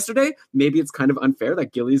Colorado yesterday. Maybe it's kind of unfair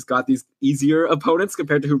that Gillies got these easier opponents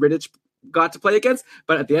compared to who Rittich got to play against.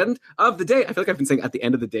 But at the end of the day, I feel like I've been saying at the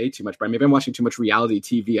end of the day too much, Brian. Maybe I'm watching too much reality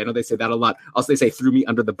TV. I know they say that a lot. Also, they say threw me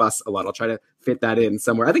under the bus a lot. I'll try to fit that in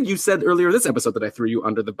somewhere. I think you said earlier this episode that I threw you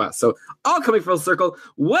under the bus. So all coming full circle.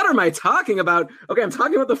 What am I talking about? Okay, I'm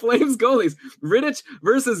talking about the Flames goalies. Rittich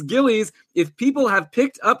versus Gillies. If people have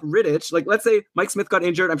picked up Rittich, like let's say Mike Smith got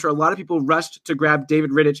injured, I'm sure a lot of people rushed to grab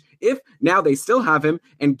David Rittich. If now they still have him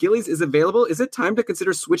and Gillies is available, is it time to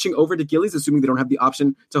consider switching over to Gillies, assuming they don't have the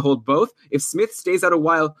option to hold both? If Smith stays out a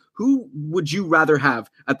while, who would you rather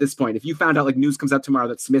have at this point? If you found out news comes out tomorrow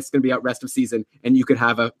that Smith's going to be out rest of season and you could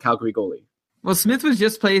have a Calgary goalie. Well, Smith was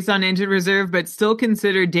just placed on injured reserve, but still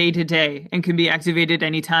considered day-to-day and can be activated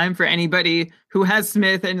anytime for anybody who has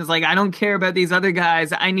Smith and is like, I don't care about these other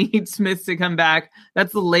guys. I need Smith to come back.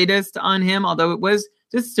 That's the latest on him, although it was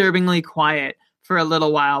disturbingly quiet for a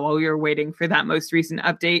little while we were waiting for that most recent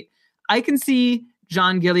update. I can see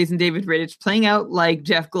John Gillies and David Rittich playing out like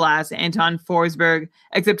Jeff Glass, Anton Forsberg,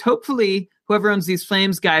 except hopefully whoever owns these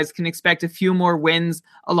Flames guys can expect a few more wins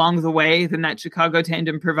along the way than that Chicago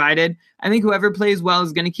tandem provided. I think whoever plays well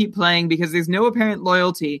is going to keep playing because there's no apparent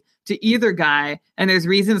loyalty to either guy, and there's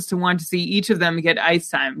reasons to want to see each of them get ice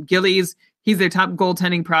time. Gillies, he's their top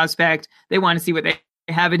goaltending prospect. They want to see what they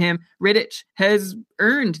have in him. Rittich has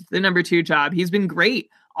earned the number 2 job. He's been great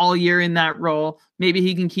all year in that role. Maybe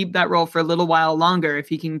he can keep that role for a little while longer if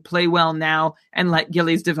he can play well now and let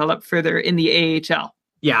Gillies develop further in the AHL.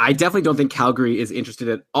 Yeah, I definitely don't think Calgary is interested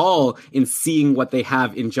at all in seeing what they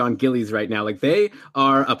have in John Gillies right now. Like, they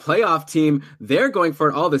are a playoff team. They're going for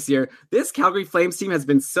it all this year. This Calgary Flames team has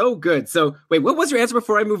been so good. So, wait, what was your answer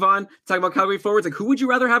before I move on? Talking about Calgary forwards, like, who would you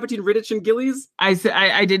rather have between Rittich and Gillies?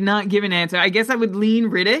 I did not give an answer. I guess I would lean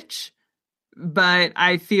Rittich, but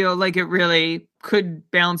I feel like it really could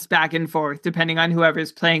bounce back and forth depending on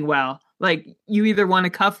whoever's playing well. Like, you either want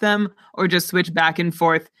to cuff them or just switch back and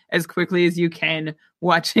forth as quickly as you can,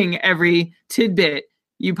 watching every tidbit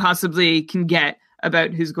you possibly can get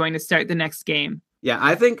about who's going to start the next game. Yeah,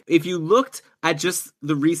 I think if you looked at just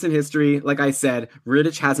the recent history, like I said,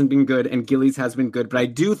 Rittich hasn't been good and Gillies has been good, but I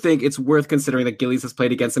do think it's worth considering that Gillies has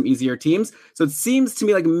played against some easier teams. So it seems to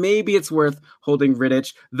me like maybe it's worth holding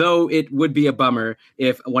Rittich, though it would be a bummer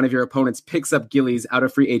if one of your opponents picks up Gillies out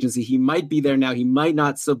of free agency. He might be there now. He might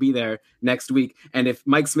not still be there next week. And if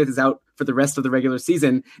Mike Smith is out for the rest of the regular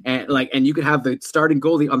season, and you could have the starting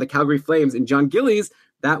goalie on the Calgary Flames and John Gillies,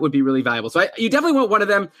 that would be really valuable. So you definitely want one of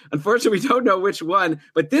them. Unfortunately, we don't know which one,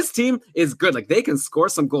 but this team is good. Like, they can score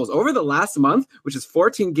some goals. Over the last month, which is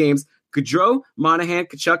 14 games, Gaudreau, Monahan,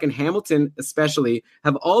 Tkachuk, and Hamilton especially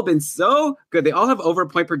have all been so good. They all have over a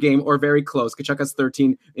point per game or very close. Tkachuk has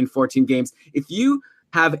 13 in 14 games. If you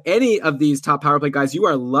have any of these top power play guys, you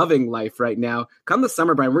are loving life right now. Come the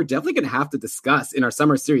summer, Brian, we're definitely going to have to discuss in our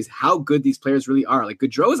summer series how good these players really are. Like,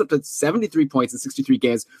 Gaudreau is up to 73 points in 63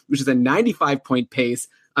 games, which is a 95-point pace,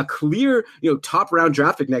 a clear, top round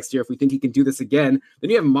draft pick next year if we think he can do this again. Then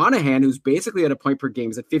you have Monahan, who's basically at a point per game.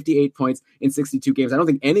 He's at 58 points in 62 games. I don't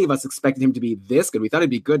think any of us expected him to be this good. We thought he'd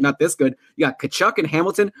be good, not this good. You got Tkachuk and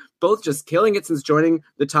Hamilton, both just killing it since joining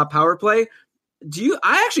the top power play.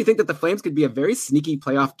 I actually think that the Flames could be a very sneaky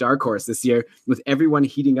playoff dark horse this year with everyone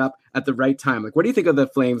heating up at the right time. Like, what do you think of the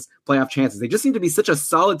Flames' playoff chances? They just seem to be such a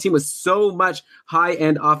solid team with so much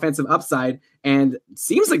high-end offensive upside, and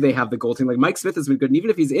seems like they have the goaltending. Like, Mike Smith has been good, and even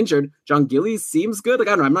if he's injured, John Gillies seems good. Like,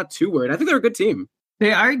 I don't know, I'm not too worried. I think they're a good team.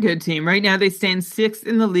 They are a good team. Right now, they stand 6th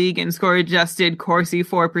in the league in score-adjusted Corsi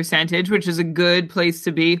for percentage, which is a good place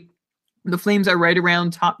to be. The Flames are right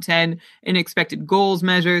around top 10 in expected goals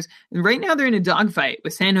measures. And right now they're in a dogfight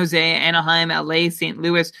with San Jose, Anaheim, LA, St.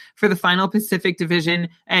 Louis for the final Pacific Division.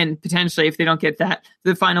 And potentially, if they don't get that,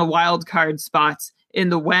 the final wild card spots in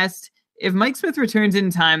the West. If Mike Smith returns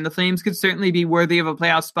in time, the Flames could certainly be worthy of a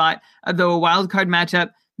playoff spot, though a wild card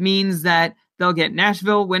matchup means that they'll get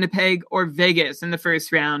Nashville, Winnipeg, or Vegas in the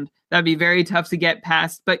first round. That'd be very tough to get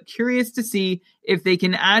past, but curious to see if they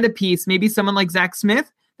can add a piece, maybe someone like Zach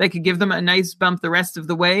Smith, that could give them a nice bump the rest of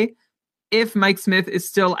the way. If Mike Smith is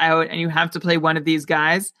still out and you have to play one of these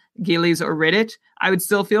guys, Gillies or Rittich, I would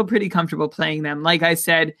still feel pretty comfortable playing them. Like I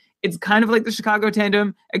said, it's kind of like the Chicago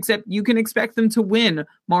tandem, except you can expect them to win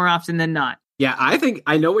more often than not. Yeah,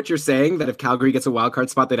 I know what you're saying, that if Calgary gets a wild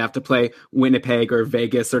card spot, they'd have to play Winnipeg or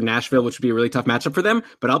Vegas or Nashville, which would be a really tough matchup for them.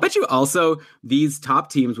 But I'll bet you also these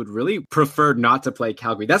top teams would really prefer not to play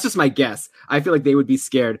Calgary. That's just my guess. I feel like they would be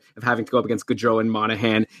scared of having to go up against Gaudreau and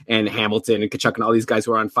Monahan and Hamilton and Tkachuk and all these guys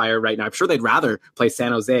who are on fire right now. I'm sure they'd rather play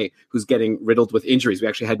San Jose, who's getting riddled with injuries. We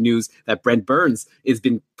actually had news that Brent Burns has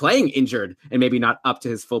been playing injured and maybe not up to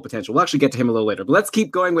his full potential. We'll actually get to him a little later. But let's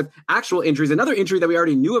keep going with actual injuries. Another injury that we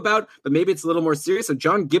already knew about, but maybe it's a little more serious. So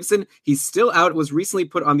John Gibson, he's still out, was recently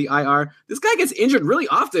put on the IR. This guy gets injured really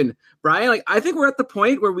often, Brian. Like, I think we're at the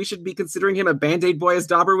point where we should be considering him a Band-Aid boy, as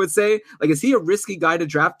Dauber would say. Like, is he a risky guy to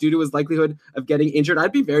draft due to his likelihood of getting injured?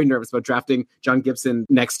 I'd be very nervous about drafting John Gibson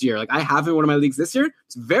next year. Like, I have him in one of my leagues this year.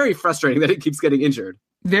 It's very frustrating that he keeps getting injured.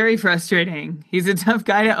 Very frustrating. He's a tough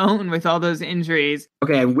guy to own with all those injuries.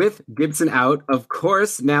 Okay, and with Gibson out, of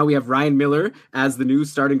course, now we have Ryan Miller as the new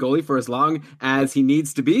starting goalie for as long as he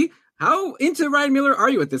needs to be. How into Ryan Miller are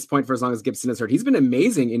you at this point for as long as Gibson is hurt? He's been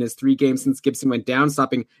amazing in his 3 games since Gibson went down,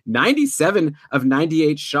 stopping 97 of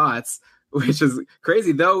 98 shots. which is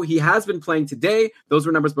crazy. Though he has been playing today, those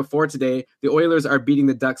were numbers before today. The Oilers are beating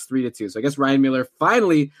the Ducks 3-2. So I guess Ryan Miller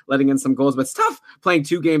finally letting in some goals, but it's tough playing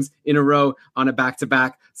 2 games in a row on a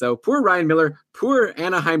back-to-back. So poor Ryan Miller, poor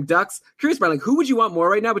Anaheim Ducks. Curious, Brian, like who would you want more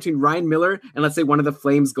right now between Ryan Miller and let's say one of the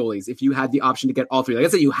Flames goalies if you had the option to get all 3? Like I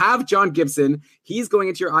said, you have John Gibson. He's going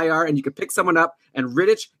into your IR and you could pick someone up, and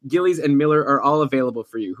Rittich, Gillies, and Miller are all available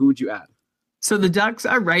for you. Who would you add? So the Ducks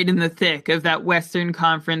are right in the thick of that Western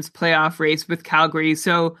Conference playoff race with Calgary.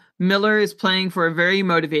 So Miller is playing for a very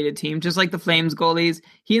motivated team, just like the Flames goalies.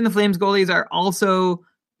 He and the Flames goalies are also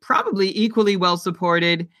probably equally well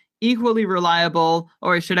supported, equally reliable,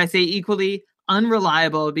 or should I say equally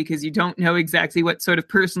unreliable, because you don't know exactly what sort of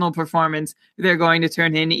personal performance they're going to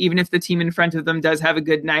turn in, even if the team in front of them does have a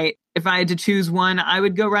good night. If I had to choose one, I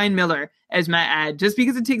would go Ryan Miller as my ad, just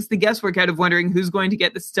because it takes the guesswork out of wondering who's going to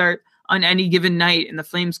get the start on any given night in the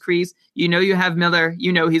Flames crease. You know you have Miller,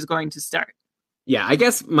 you know he's going to start. Yeah, I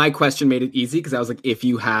guess my question made it easy because I was like, if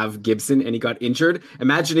you have Gibson and he got injured,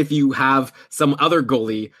 imagine if you have some other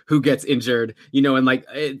goalie who gets injured, and like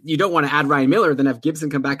you don't want to add Ryan Miller, then have Gibson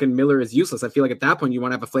come back and Miller is useless. I feel like at that point you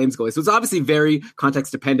want to have a Flames goalie. So it's obviously very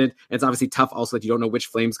context dependent, and it's obviously tough also that you don't know which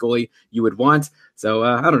Flames goalie you would want. So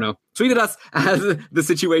I don't know. Tweet at us as the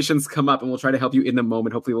situations come up and we'll try to help you in the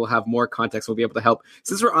moment. Hopefully we'll have more context. We'll be able to help.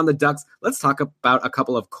 Since we're on the Ducks, let's talk about a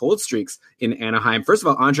couple of cold streaks in Anaheim. First of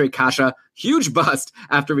all, Andre Kasha, huge bust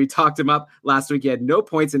after we talked him up last week. He had no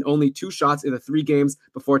points and only 2 shots in the 3 games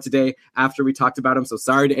before today after we talked about him. So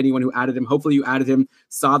sorry to anyone who added him. Hopefully you added him,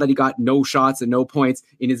 saw that he got no shots and no points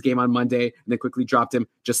in his game on Monday, and then quickly dropped him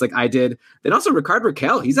just like I did. Then also Rickard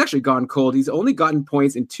Rakell, he's actually gone cold. He's only gotten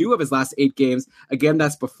points in 2 of his last 8 games. Again,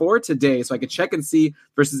 that's before today. So I could check and see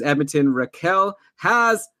versus Edmonton. Rakell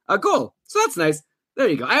has a goal. So that's nice. There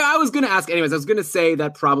you go. I was going to ask anyways. I was going to say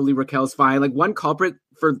that probably Rakell's fine. Like one culprit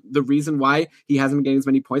for the reason why he hasn't been getting as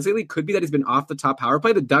many points lately could be that he's been off the top power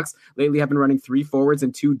play. The Ducks lately have been running 3 forwards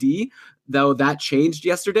and 2 D, though that changed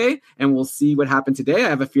yesterday, and we'll see what happened today. I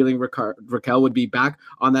have a feeling Rakell would be back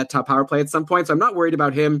on that top power play at some point, so I'm not worried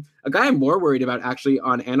about him. A guy I'm more worried about actually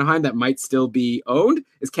on Anaheim that might still be owned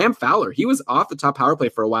is Cam Fowler. He was off the top power play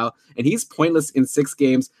for a while, and he's pointless in 6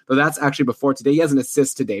 games, though that's actually before today. He has an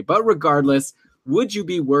assist today, but regardless, would you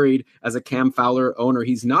be worried as a Cam Fowler owner?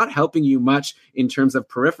 He's not helping you much in terms of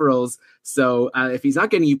peripherals. So if he's not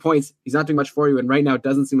getting you points, he's not doing much for you. And right now, it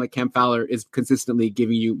doesn't seem like Cam Fowler is consistently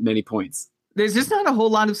giving you many points. There's just not a whole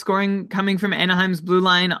lot of scoring coming from Anaheim's blue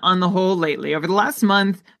line on the whole lately. Over the last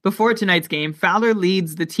month, before tonight's game, Fowler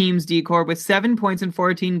leads the team's D-Corps with 7 points in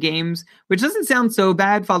 14 games, which doesn't sound so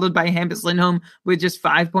bad, followed by Hampus Lindholm with just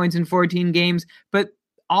 5 points in 14 games. But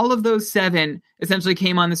all of those 7 essentially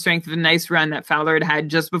came on the strength of a nice run that Fowler had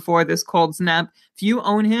just before this cold snap. If you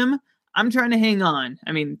own him, I'm trying to hang on.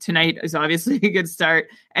 I mean, tonight is obviously a good start,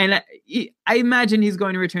 and I imagine he's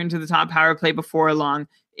going to return to the top power play before long.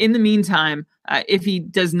 In the meantime, if he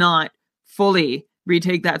does not fully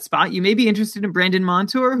retake that spot, you may be interested in Brandon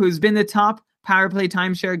Montour, who's been the top power play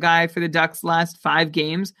timeshare guy for the Ducks' last 5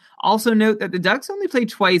 games. Also note that the Ducks only play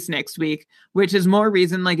twice next week, which is more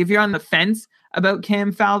reason, like if you're on the fence about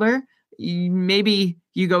Cam Fowler, maybe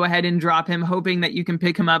you go ahead and drop him, hoping that you can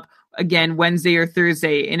pick him up again Wednesday or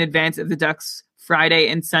Thursday in advance of the Ducks' Friday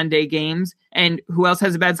and Sunday games. And who else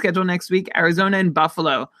has a bad schedule next week? Arizona and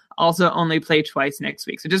Buffalo also only play twice next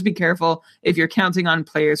week. So just be careful if you're counting on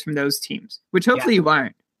players from those teams, which hopefully you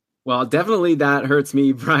aren't. Well, definitely that hurts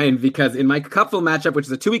me, Brian, because in my couple matchup, which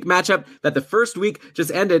is a 2-week matchup that the first week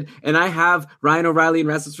just ended, and I have Ryan O'Reilly and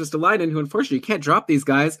Rasmus Ristolainen, who unfortunately you can't drop these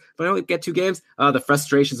guys, but I only get 2 games. The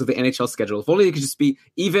frustrations of the NHL schedule. If only it could just be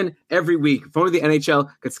even every week. If only the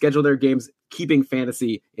NHL could schedule their games keeping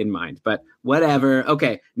fantasy in mind, but whatever.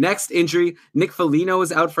 Okay, next injury. Nick Foligno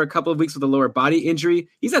is out for a couple of weeks with a lower body injury.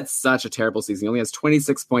 He's had such a terrible season. He only has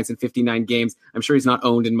 26 points in 59 games. I'm sure he's not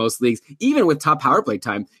owned in most leagues. Even with top power play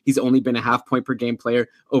time, he's only been a half point per game player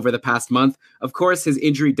over the past month. Of course, his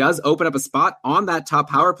injury does open up a spot on that top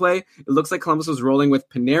power play. It looks like Columbus was rolling with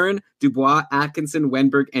Panarin, Dubois, Atkinson,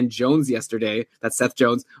 Wenberg, and Jones yesterday. That's Seth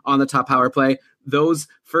Jones on the top power play. Those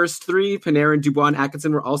first 3, Panarin, Dubois, and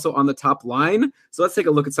Atkinson, were also on the top line. So let's take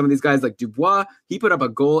a look at some of these guys like Dubois. He put up a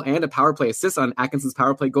goal and a power play assist on Atkinson's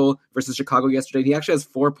power play goal versus Chicago yesterday. He actually has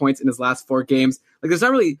 4 points in his last 4 games. Like, there's not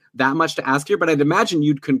really that much to ask here, but I'd imagine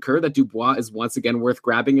you'd concur that Dubois is once again worth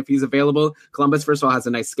grabbing if he's available. Columbus, first of all, has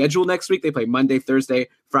a nice schedule next week. They play Monday, Thursday,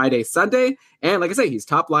 Friday, Sunday. And like I say, he's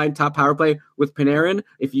top line, top power play with Panarin.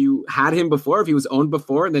 If you had him before, if he was owned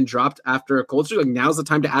before and then dropped after a cold streak, like now's the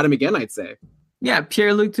time to add him again, I'd say. Yeah,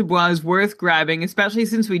 Pierre-Luc Dubois is worth grabbing, especially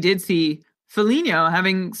since we did see Foligno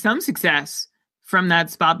having some success from that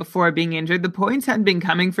spot before being injured. The points had been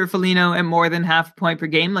coming for Foligno at more than half a point per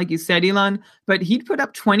game, like you said, Elon, but he'd put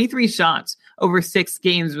up 23 shots over 6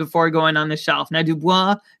 games before going on the shelf. Now,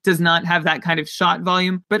 Dubois does not have that kind of shot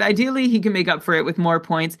volume, but ideally he can make up for it with more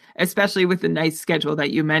points, especially with the nice schedule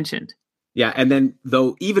that you mentioned. Yeah, and then,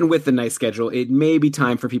 though, even with the nice schedule, it may be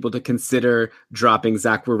time for people to consider dropping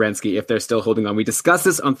Zach Werenski if they're still holding on. We discussed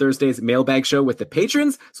this on Thursday's mailbag show with the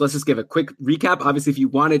patrons, so let's just give a quick recap. Obviously, if you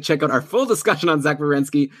want to check out our full discussion on Zach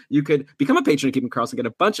Werenski, you could become a patron of Keeping Karlsson, get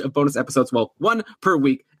a bunch of bonus episodes, well, 1 per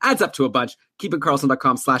week, adds up to a bunch,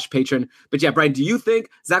 keepingkarlsson.com/patron. But yeah, Brian, do you think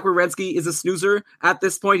Zach Werenski is a snoozer at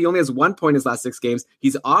this point? He only has 1 point in his last 6 games.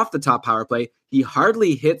 He's off the top power play. He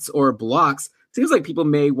hardly hits or blocks. Seems like people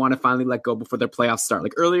may want to finally let go before their playoffs start.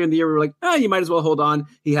 Like earlier in the year, we were like, you might as well hold on.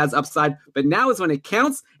 He has upside. But now is when it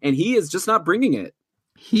counts, and he is just not bringing it.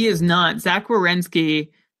 He is not. Zach Werenski,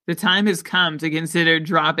 the time has come to consider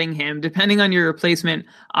dropping him, depending on your replacement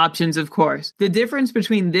options, of course. The difference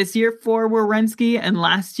between this year for Werenski and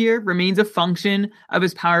last year remains a function of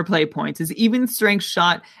his power play points. His even strength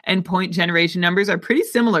shot and point generation numbers are pretty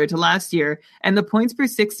similar to last year, and the points per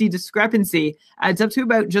 60 discrepancy adds up to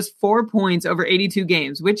about just 4 points over 82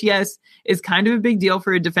 games, which, yes, is kind of a big deal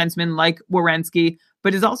for a defenseman like Werenski,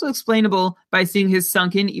 but is also explainable by seeing his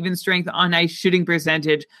sunken even strength on ice shooting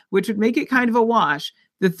percentage, which would make it kind of a wash.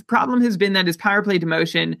 The problem has been that his power play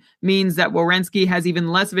demotion means that Werenski has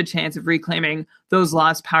even less of a chance of reclaiming those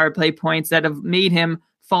lost power play points that have made him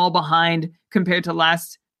fall behind compared to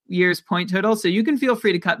last year's point total. So you can feel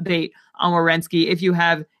free to cut bait on Werenski if you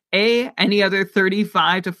have any other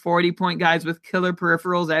 35 to 40 point guys with killer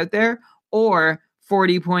peripherals out there, or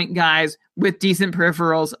 40 point guys with decent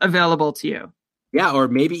peripherals available to you. Yeah, or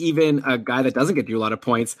maybe even a guy that doesn't get you a lot of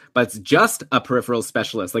points, but it's just a peripheral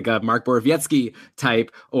specialist, like a Mark Borowiecki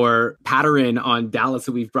type, or Patterson on Dallas,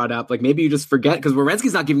 who we've brought up. Like maybe you just forget, because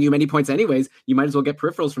Werenski's not giving you many points anyways. You might as well get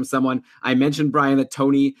peripherals from someone. I mentioned, Brian, that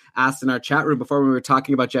Tony asked in our chat room before when we were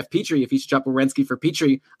talking about Jeff Petrie if he should drop Werenski for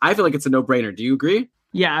Petrie. I feel like it's a no-brainer. Do you agree?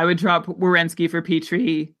 Yeah, I would drop Werenski for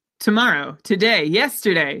Petrie tomorrow, today,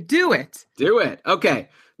 yesterday. Do it. Do it. Okay.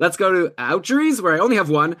 Let's go to outjuries, where I only have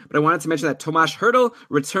one, but I wanted to mention that Tomas Hertl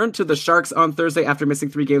returned to the Sharks on Thursday after missing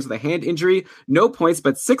 3 games with a hand injury. No points,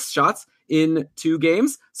 but 6 shots in 2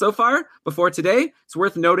 games so far before today. It's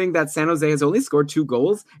worth noting that San Jose has only scored 2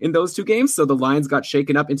 goals in those 2 games, so the lines got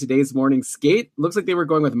shaken up in today's morning skate. Looks like they were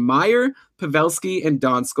going with Meyer, Pavelski, and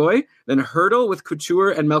Donskoy, then Hertl with Couture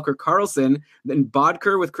and Melker Karlsson, then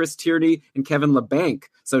Bodker with Chris Tierney and Kevin Labanc.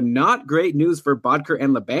 So not great news for Bodker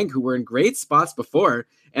and Labanc, who were in great spots before.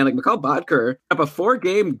 And like Mikhail Bodker, up a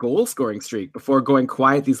 4-game goal scoring streak before going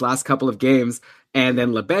quiet these last couple of games. And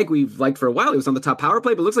then Labanc, we've liked for a while. He was on the top power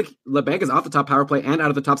play, but it looks like Labanc is off the top power play and out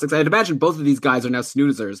of the top 6. I'd imagine both of these guys are now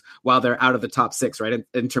snoozers while they're out of the top 6, right?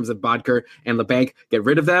 In terms of Bodker and Labanc, get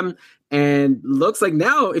rid of them. And looks like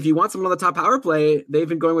now, if you want someone on the top power play, they've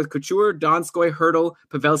been going with Couture, Donskoy, Hertl,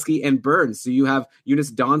 Pavelski, and Burns. So you have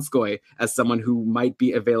Jonas Donskoy as someone who might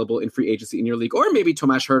be available in free agency in your league, or maybe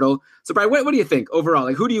Tomas Hertl. So Brian, what do you think overall?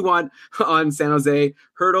 Like, who do you want on San Jose?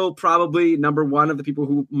 Hertl, probably number 1 of the people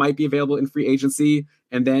who might be available in free agency.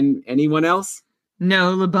 And then anyone else?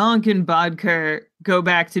 No, Labanc and Bodker go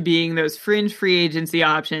back to being those fringe free agency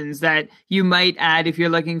options that you might add if you're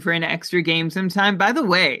looking for an extra game sometime. By the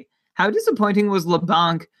way, how disappointing was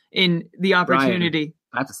Labanc in the opportunity? Brian,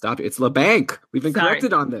 I have to stop you. It's Labanc. We've been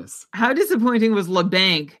corrected on this. How disappointing was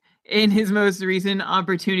Labanc in his most recent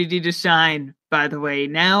opportunity to shine, by the way?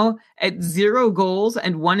 Now at 0 goals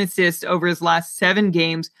and 1 assist over his last 7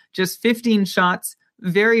 games, just 15 shots,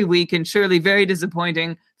 very weak and surely very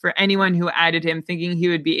disappointing for anyone who added him thinking he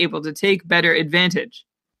would be able to take better advantage.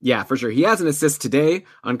 Yeah, for sure. He has an assist today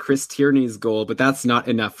on Chris Tierney's goal, but that's not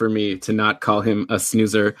enough for me to not call him a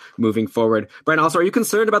snoozer moving forward. Brian, also, are you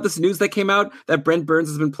concerned about this news that came out that Brent Burns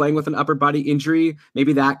has been playing with an upper body injury?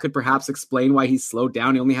 Maybe that could perhaps explain why he's slowed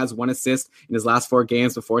down. He only has 1 assist in his last 4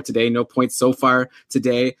 games before today. No points so far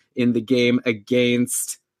today in the game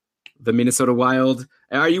against the Minnesota Wild.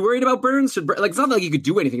 Are you worried about Burns? It's not like you could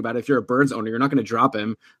do anything about it if you're a Burns owner. You're not going to drop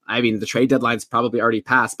him. I mean, the trade deadline's probably already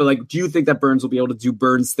passed. But do you think that Burns will be able to do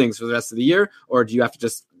Burns things for the rest of the year? Or do you have to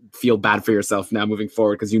just feel bad for yourself now moving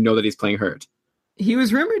forward because you know that he's playing hurt? He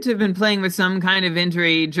was rumored to have been playing with some kind of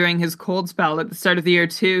injury during his cold spell at the start of the year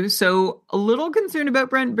too. So a little concerned about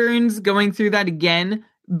Brent Burns going through that again.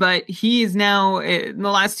 But he is now, in the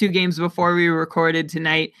last 2 games before we recorded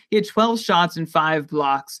tonight, he had 12 shots and 5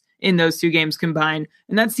 blocks in those 2 games combined.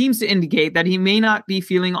 And that seems to indicate that he may not be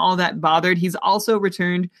feeling all that bothered. He's also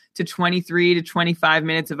returned to 23 to 25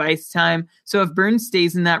 minutes of ice time. So if Burns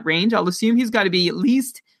stays in that range, I'll assume he's got to be at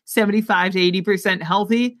least 75 to 80%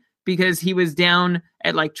 healthy, because he was down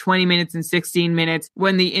at like 20 minutes and 16 minutes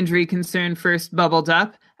when the injury concern first bubbled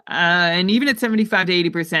up. And even at 75 to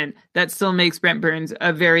 80%, that still makes Brent Burns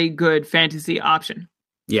a very good fantasy option.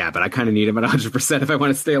 Yeah, but I kind of need him at 100% if I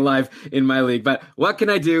want to stay alive in my league. But what can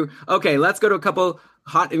I do? Okay, let's go to a couple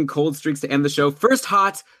hot and cold streaks to end the show. First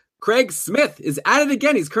hot, Craig Smith is at it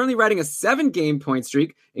again. He's currently riding a 7-game point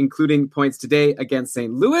streak, including points today against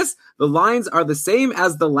St. Louis. The lines are the same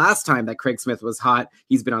as the last time that Craig Smith was hot.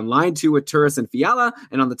 He's been on line 2 with Turris and Fiala,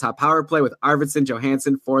 and on the top power play with Arvidsson,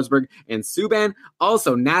 Johansson, Forsberg, and Subban.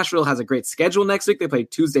 Also, Nashville has a great schedule next week. They play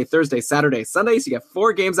Tuesday, Thursday, Saturday, Sunday, so you get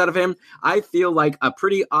 4 games out of him. I feel like a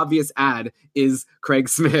pretty obvious ad is Craig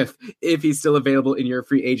Smith if he's still available in your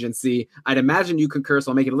free agency. I'd imagine you concur,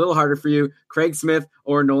 so I'll make it a little harder for you. Craig Smith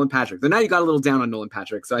or Nolan Patrick. So now you got a little down on Nolan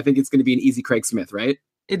Patrick, so I think it's going to be an easy Craig Smith, right?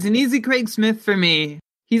 It's an easy Craig Smith for me.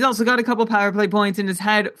 He's also got a couple power play points and has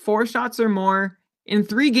had 4 shots or more in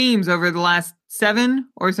 3 games over the last 7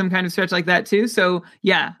 or some kind of stretch like that too. So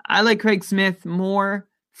yeah, I like Craig Smith more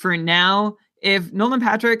for now. If Nolan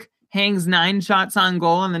Patrick hangs 9 shots on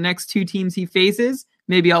goal on the next 2 teams he faces,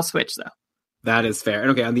 maybe I'll switch though. That is fair.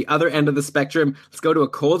 And okay, on the other end of the spectrum, let's go to a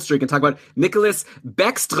cold streak and talk about Nicholas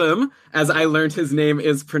Bäckström, as I learned his name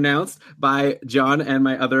is pronounced by John and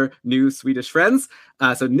my other new Swedish friends.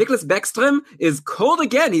 So Nicholas Bäckström is cold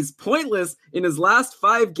again. He's pointless in his last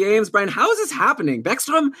 5 games. Brian, how is this happening?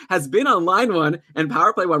 Bäckström has been on line 1 and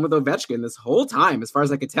power play 1 with Ovechkin this whole time, as far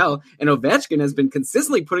as I could tell. And Ovechkin has been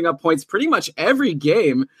consistently putting up points pretty much every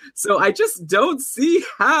game. So I just don't see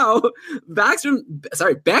how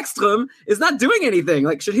Bäckström is not doing anything.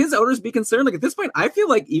 Like, should his owners be concerned? Like, at this point, I feel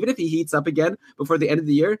like even if he heats up again before the end of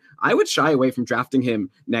the year, I would shy away from drafting him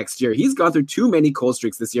next year. He's gone through too many cold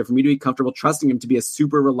streaks this year for me to be comfortable trusting him to be a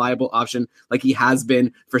super reliable option like he has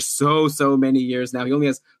been for so many years now. He only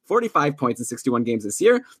has 45 points in 61 games this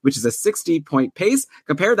year, which is a 60-point pace.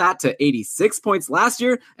 Compare that to 86 points last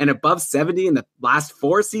year and above 70 in the last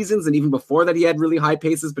 4 seasons. And even before that, he had really high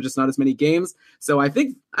paces, but just not as many games. So I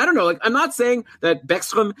think, I don't know, like, I'm not saying that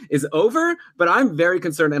Bäckström is over, but I'm very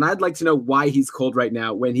concerned. And I'd like to know why he's cold right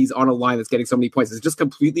now when he's on a line that's getting so many points. Is it just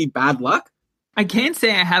completely bad luck? I can't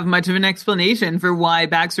say I have much of an explanation for why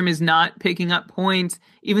Backstrom is not picking up points,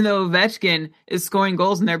 even though Ovechkin is scoring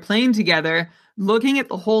goals and they're playing together. Looking at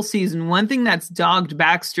the whole season, one thing that's dogged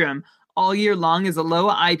Backstrom all year long is a low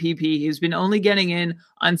IPP. He's been only getting in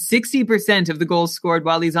on 60% of the goals scored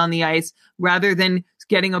while he's on the ice, rather than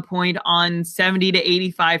getting a point on 70 to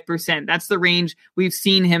 85%. That's the range we've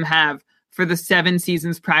seen him have for the 7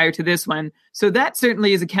 seasons prior to this one. So that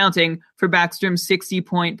certainly is accounting for Backstrom's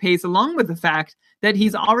 60-point pace, along with the fact that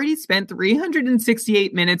he's already spent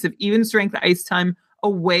 368 minutes of even strength ice time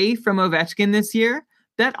away from Ovechkin this year.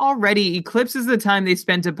 That already eclipses the time they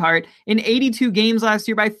spent apart in 82 games last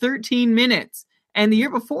year by 13 minutes. And the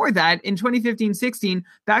year before that, in 2015-16,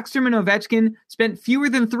 Backstrom and Ovechkin spent fewer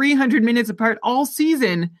than 300 minutes apart all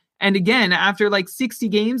season. And again, after like 60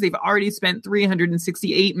 games, they've already spent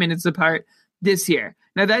 368 minutes apart this year.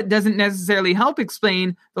 Now, that doesn't necessarily help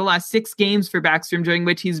explain the last 6 games for Backstrom, during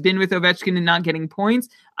which he's been with Ovechkin and not getting points.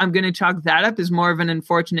 I'm going to chalk that up as more of an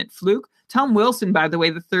unfortunate fluke. Tom Wilson, by the way,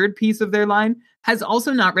 the third piece of their line, has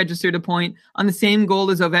also not registered a point on the same goal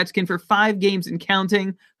as Ovechkin for 5 games and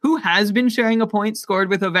counting. Who has been sharing a point scored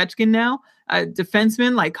with Ovechkin now?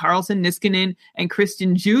 Defensemen like Karlsson, Niskanen, and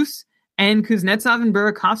Christian Djoos, and Kuznetsov and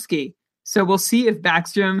Burakovsky. So we'll see if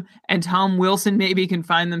Backstrom and Tom Wilson maybe can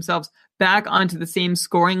find themselves back onto the same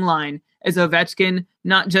scoring line as Ovechkin,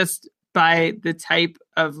 not just by the type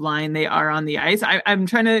of line they are on the ice. I'm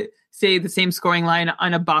trying to say the same scoring line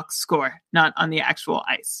on a box score, not on the actual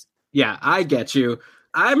ice. Yeah, I get you.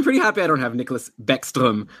 I'm pretty happy I don't have Nicholas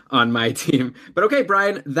Bäckström on my team. But okay,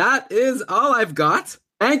 Brian, that is all I've got.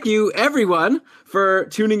 Thank you, everyone, for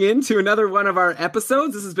tuning in to another one of our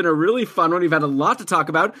episodes. This has been a really fun one. We've had a lot to talk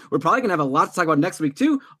about. We're probably going to have a lot to talk about next week,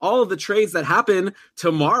 too. All of the trades that happen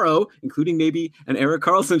tomorrow, including maybe an Erik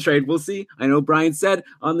Karlsson trade. We'll see. I know Brian said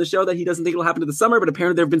on the show that he doesn't think it'll happen to the summer, but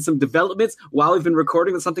apparently there have been some developments while we've been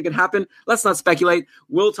recording that something could happen. Let's not speculate.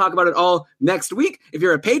 We'll talk about it all next week. If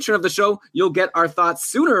you're a patron of the show, you'll get our thoughts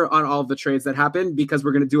sooner on all of the trades that happen, because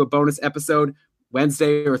we're going to do a bonus episode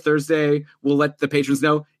Wednesday or Thursday. We'll let the patrons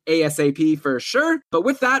know ASAP for sure. But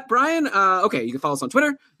with that, Brian, okay, you can follow us on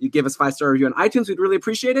Twitter. You give us 5-star review on iTunes. We'd really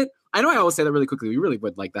appreciate it. I know I always say that really quickly. We really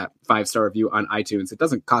would like that 5-star review on iTunes. It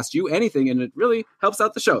doesn't cost you anything, and it really helps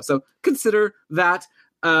out the show. So consider that.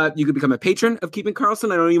 You could become a patron of Keeping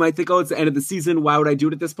Karlsson. I know you might think, oh, it's the end of the season. Why would I do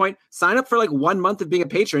it at this point? Sign up for like 1 month of being a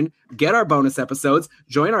patron, get our bonus episodes,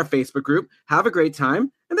 join our Facebook group, have a great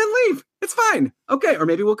time, and then leave. It's fine. Okay. Or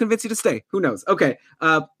maybe we'll convince you to stay. Who knows? Okay.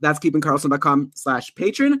 That's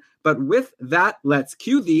keepingkarlsson.com/patron. But with that, let's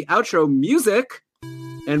cue the outro music.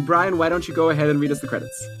 And Brian, why don't you go ahead and read us the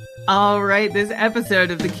credits? All right, this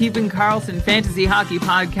episode of the Keeping Karlsson Fantasy Hockey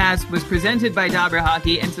Podcast was presented by Dobber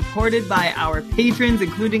Hockey and supported by our patrons,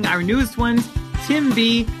 including our newest ones, Tim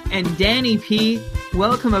B. and Danny P.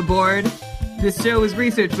 Welcome aboard. This show is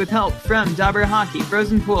researched with help from Dobber Hockey,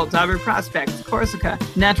 Frozen Pool, Dobber Prospects, Corsica,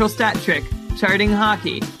 Natural Stat Trick, Charting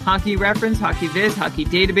Hockey, Hockey Reference, Hockey Viz, Hockey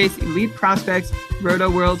Database, Elite Prospects,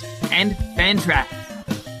 Roto World, and Fantrax.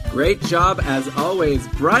 Great job as always,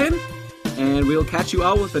 Brian. And we'll catch you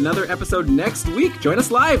all with another episode next week. Join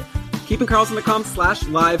us live.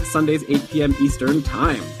 KeepingKarlsson.com/live, Sundays, 8 p.m. Eastern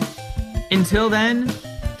Time. Until then,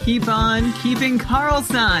 keep on keeping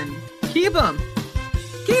Karlsson. Keep him.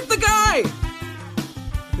 Keep the guy.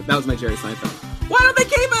 That was my Jerry Seinfeld. Why don't they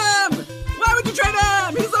keep him? Why would you trade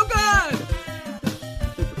him? He's so good.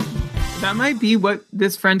 That might be what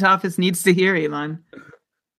this front office needs to hear, Elon.